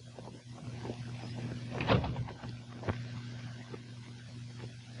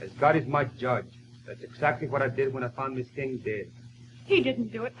 As God is my judge, that's exactly what I did when I found Miss King dead. He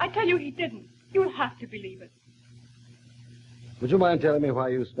didn't do it. I tell you he didn't. You'll have to believe it. Would you mind telling me why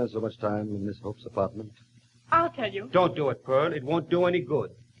you spent so much time in Miss Hope's apartment? I'll tell you. Don't do it, Pearl. It won't do any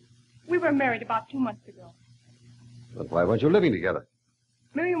good. We were married about 2 months ago. But why weren't you living together?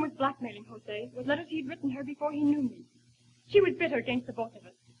 Miriam was blackmailing Jose with letters he'd written her before he knew me. She was bitter against the both of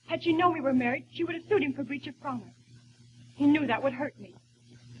us. Had she known we were married, she would have sued him for breach of promise. He knew that would hurt me.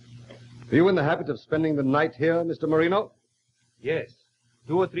 Are you in the habit of spending the night here, Mr. Moreno? Yes,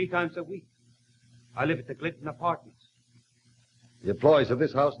 2 or 3 times a week. I live at the Clinton Apartments. The employees of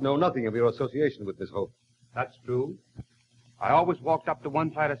this house know nothing of your association with Miss Hope. That's true. I always walked up the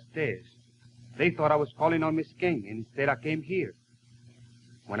one flight of stairs. They thought I was calling on Miss King, and instead I came here.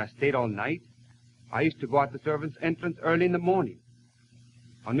 When I stayed all night, I used to go out the servants' entrance early in the morning,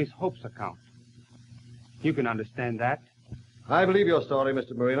 on Miss Hope's account. You can understand that. I believe your story,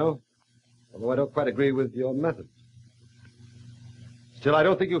 Mr. Moreno, although I don't quite agree with your methods. Still, I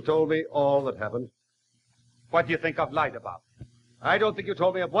don't think you've told me all that happened. What do you think I've lied about? I don't think you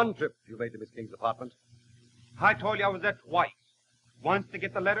told me of one trip you made to Miss King's apartment. I told you I was there twice. Once to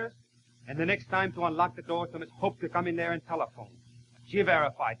get the letters, and the next time to unlock the door so Miss Hope could come in there and telephone. She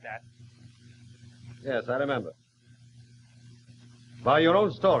verified that. Yes, I remember. By your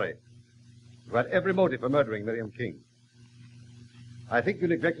own story, you had every motive for murdering Miriam King. I think you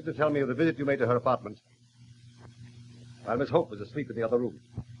neglected to tell me of the visit you made to her apartment while Miss Hope was asleep in the other room.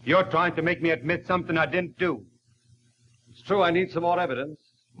 You're trying to make me admit something I didn't do. It's true I need some more evidence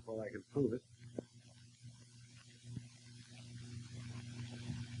before I can prove it.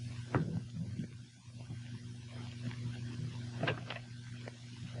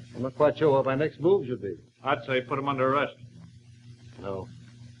 I'm not quite sure what my next move should be. I'd say put him under arrest. No.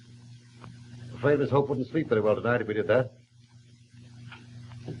 I'm afraid Miss Hope wouldn't sleep very well tonight if we did that.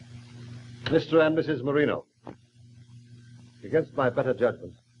 Mr. and Mrs. Moreno, against my better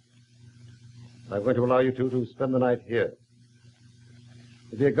judgment, I'm going to allow you two to spend the night here.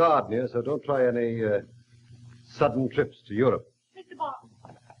 There'll be a guard near, so don't try any sudden trips to Europe. Mr. Barton,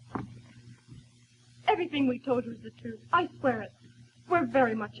 everything we told you is the truth. I swear it. We're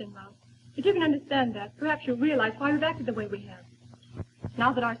very much in love. If you can understand that, perhaps you'll realize why we've acted the way we have.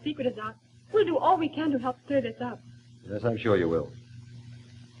 Now that our secret is out, we'll do all we can to help clear this up. Yes, I'm sure you will.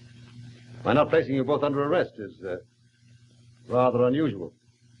 My not placing you both under arrest is rather unusual.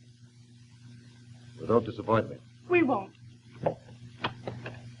 But don't disappoint me. We won't.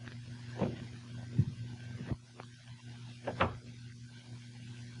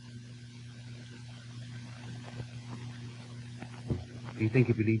 Do you think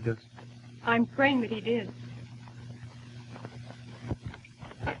he believed us? I'm praying that he did.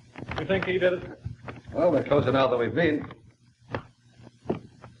 You think he did it? Well, we're closer now than we've been.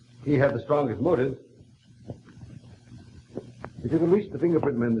 He had the strongest motive. If you can reach the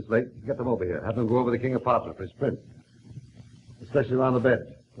fingerprint men this late, get them over here. Have them go over the King apartment for his print. Especially around the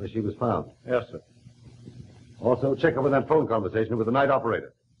bed, where she was found. Yes, sir. Also, check over that phone conversation with the night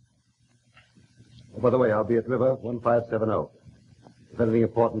operator. Oh, by the way, I'll be at River 1570. If anything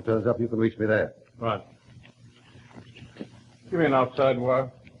important turns up, you can reach me there. Right. Give me an outside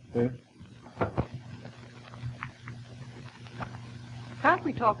wire. Yeah. Can't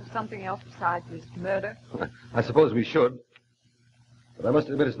we talk of something else besides this murder? I suppose we should. But I must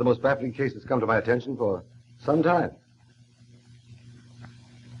admit it's the most baffling case that's come to my attention for some time.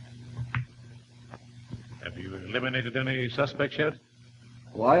 Have you eliminated any suspects yet?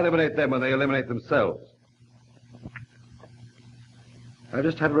 Why eliminate them when they eliminate themselves? I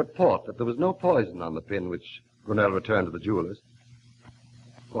just had a report that there was no poison on the pin which Brunel returned to the jeweler's.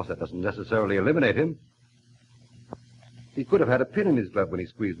 Of course, that doesn't necessarily eliminate him. He could have had a pin in his glove when he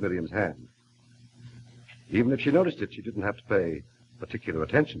squeezed Miriam's hand. Even if she noticed it, she didn't have to pay particular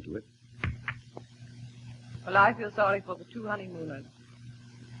attention to it. Well, I feel sorry for the two honeymooners.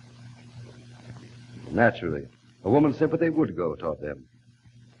 Naturally, a woman's sympathy would go toward them.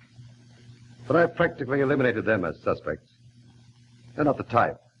 But I practically eliminated them as suspects. They're not the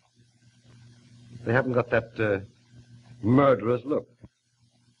type. They haven't got that murderous look.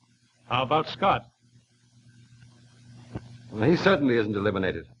 How about Scott? Well, he certainly isn't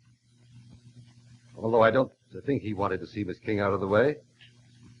eliminated. Although I don't think he wanted to see Miss King out of the way.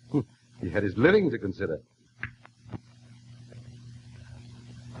 He had his living to consider.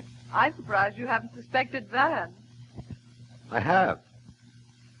 I'm surprised you haven't suspected Van. I have.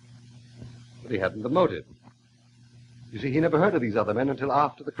 But he hadn't the motive. You see, he never heard of these other men until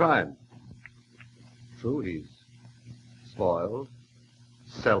after the crime. True, he's spoiled,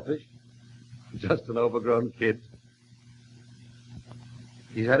 selfish, just an overgrown kid.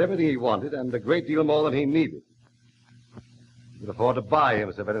 He's had everything he wanted and a great deal more than he needed. He can afford to buy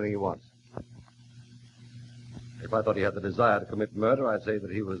himself anything he wants. If I thought he had the desire to commit murder, I'd say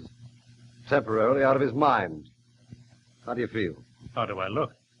that he was temporarily out of his mind. How do you feel? How do I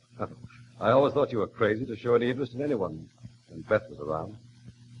look? I always thought you were crazy to show any interest in anyone when Beth was around.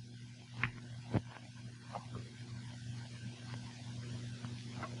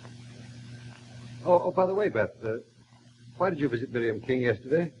 Oh, by the way, Beth, why did you visit Miriam King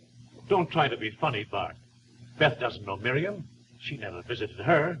yesterday? Don't try to be funny, Bart. Beth doesn't know Miriam. She never visited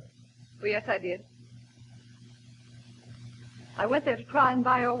her. Oh, yes, I did. I went there to try and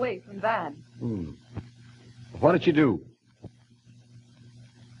buy her away from Van. What did she do?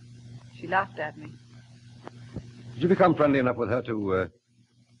 She laughed at me. Did you become friendly enough with her to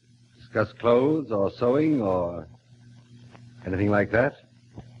discuss clothes or sewing or anything like that?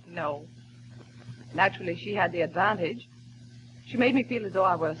 No. Naturally, she had the advantage. She made me feel as though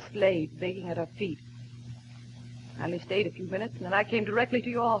I were a slave begging at her feet. I only stayed a few minutes, and then I came directly to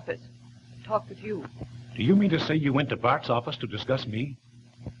your office to talk with you. Do you mean to say you went to Bart's office to discuss me?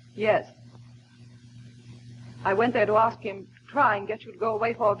 Yes. I went there to ask him to try and get you to go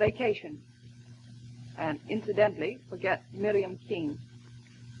away for a vacation. And incidentally, forget Miriam King.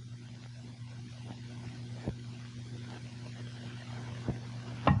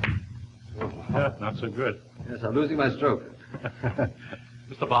 Not so good. Yes, I'm losing my stroke.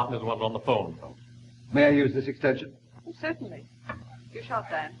 Mr. Barton is the one on the phone. May I use this extension? Oh, certainly. You shall,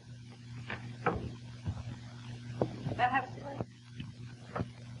 Dan. May I have a cigarette?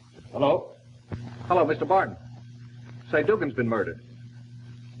 Hello? Hello, Mr. Barton. Say, Dugan's been murdered.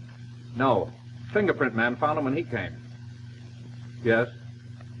 No. Fingerprint man found him when he came. Yes.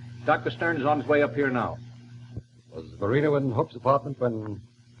 Dr. Stern is on his way up here now. Was Marino in Hope's apartment when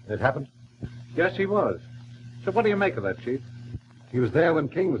it happened? Yes, he was. So what do you make of that, Chief? He was there when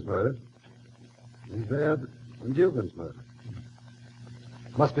King was murdered. He's there when Dugan's murdered.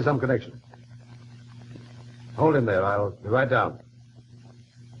 Must be some connection. Hold him there. I'll be right down.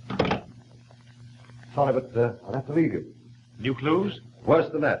 Sorry, but I'll have to leave you. New clues? Worse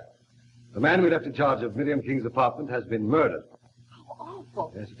than that. The man we left in charge of Miriam King's apartment has been murdered. How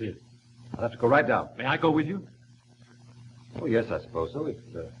awful. Yes, it is. I'll have to go right down. May I go with you? Oh, yes, I suppose so. If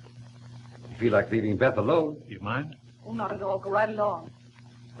you feel like leaving Beth alone. Do you mind? Oh, not at all. Go right along.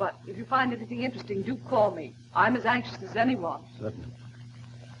 But if you find anything interesting, do call me. I'm as anxious as anyone. Certainly.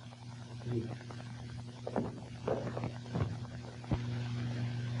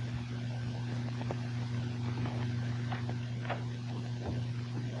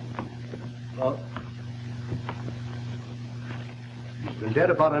 Well, he's been dead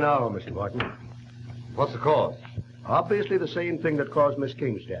about about an hour, Mr. Martin. What's the cause? Obviously the same thing that caused Miss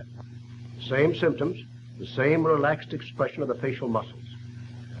King's death. The same symptoms, the same relaxed expression of the facial muscles.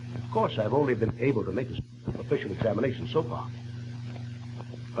 Of course, I've only been able to make a superficial examination so far.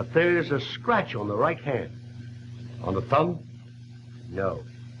 But there's a scratch on the right hand. On the thumb? No.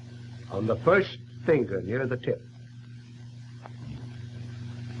 On the first finger near the tip.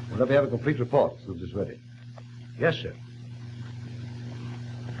 Well, let me have a complete report as soon as it's ready. Yes, sir.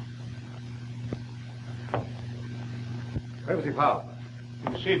 Where was he found?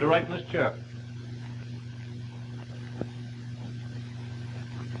 Received right in this chair.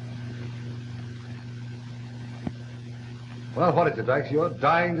 Well, what is it, Dykes? You're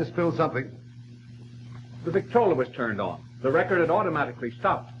dying to spill something. The Victrola was turned on. The record had automatically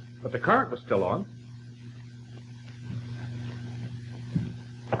stopped, but the current was still on.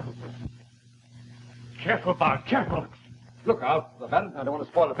 Careful, Bart, careful. Look out, man. I don't want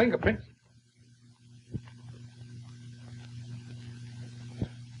to spoil the fingerprints.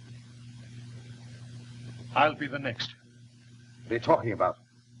 I'll be the next. What are you talking about?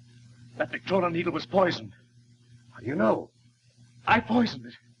 That Victrola needle was poisoned. How do you know? I poisoned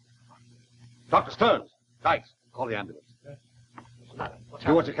it. Dr. Stearns, Dykes, call the ambulance.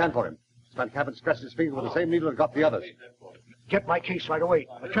 Do what you can for him. Van Campen scratched his finger with the same needle that got the others. Get my case right away.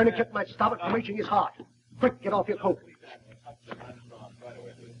 A tourniquet might stop it from reaching his heart. Quick, get off your coat.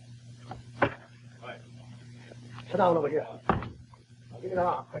 Sit down over here. I'll give you the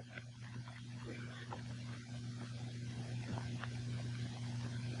arm, quick.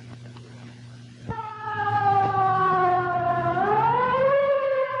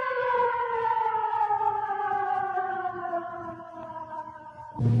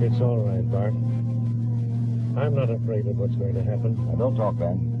 It's all right, Bart. I'm not afraid of what's going to happen. Now, don't talk,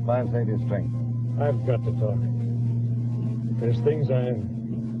 Ben. Try and save your strength. I've got to talk. There's things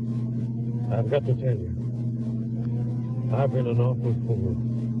I've got to tell you. I've been an awful fool.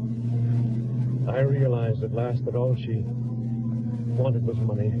 I realized at last that all she wanted was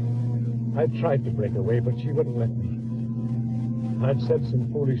money. I tried to break away, but she wouldn't let me. I'd said some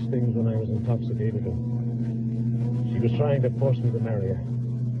foolish things when I was intoxicated, and she was trying to force me to marry her.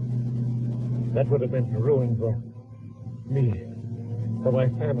 That would have meant ruin for me, for my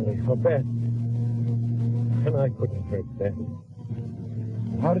family, for Beth. And I couldn't hurt Beth.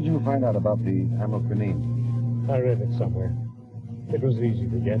 How did you find out about the amylquinine? I read it somewhere. It was easy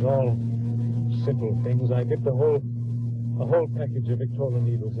to get. All simple things. I dipped a whole package of Victrola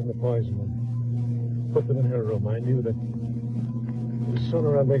needles in the poison and put them in her room. I knew that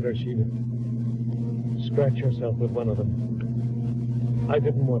sooner or later she'd scratch herself with one of them. I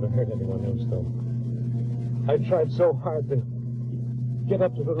didn't want to hurt anyone else, though. I tried so hard to get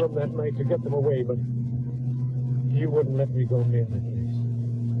up to the room that night to get them away, but you wouldn't let me go near the place.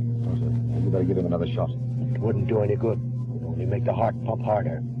 Oh, sir. You better give him another shot. It wouldn't do any good. It would only make the heart pump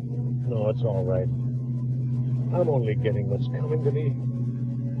harder. No, it's all right. I'm only getting what's coming to me.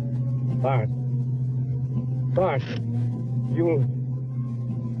 Bart, you'll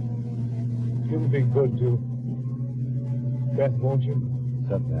be good to Beth, won't you?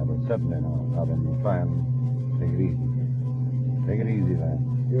 Certainly, I will. Certainly now. Now then, you try and take it easy. Take it easy, man.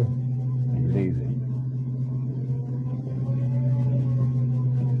 Yeah. Take it easy.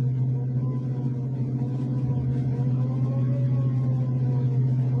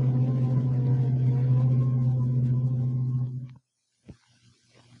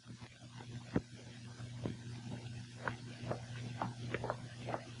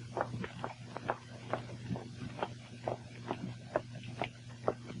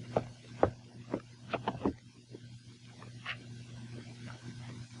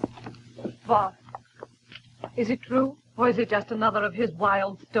 Boss, is it true, or is it just another of his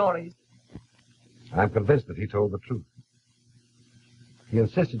wild stories? I'm convinced that he told the truth. He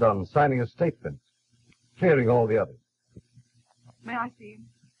insisted on signing a statement, clearing all the others. May I see him?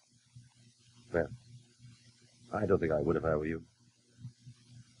 Well, I don't think I would if I were you.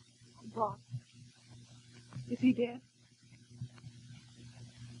 Boss, is he dead?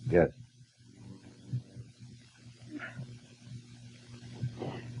 Yes.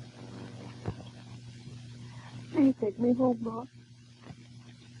 Please take me home, boss.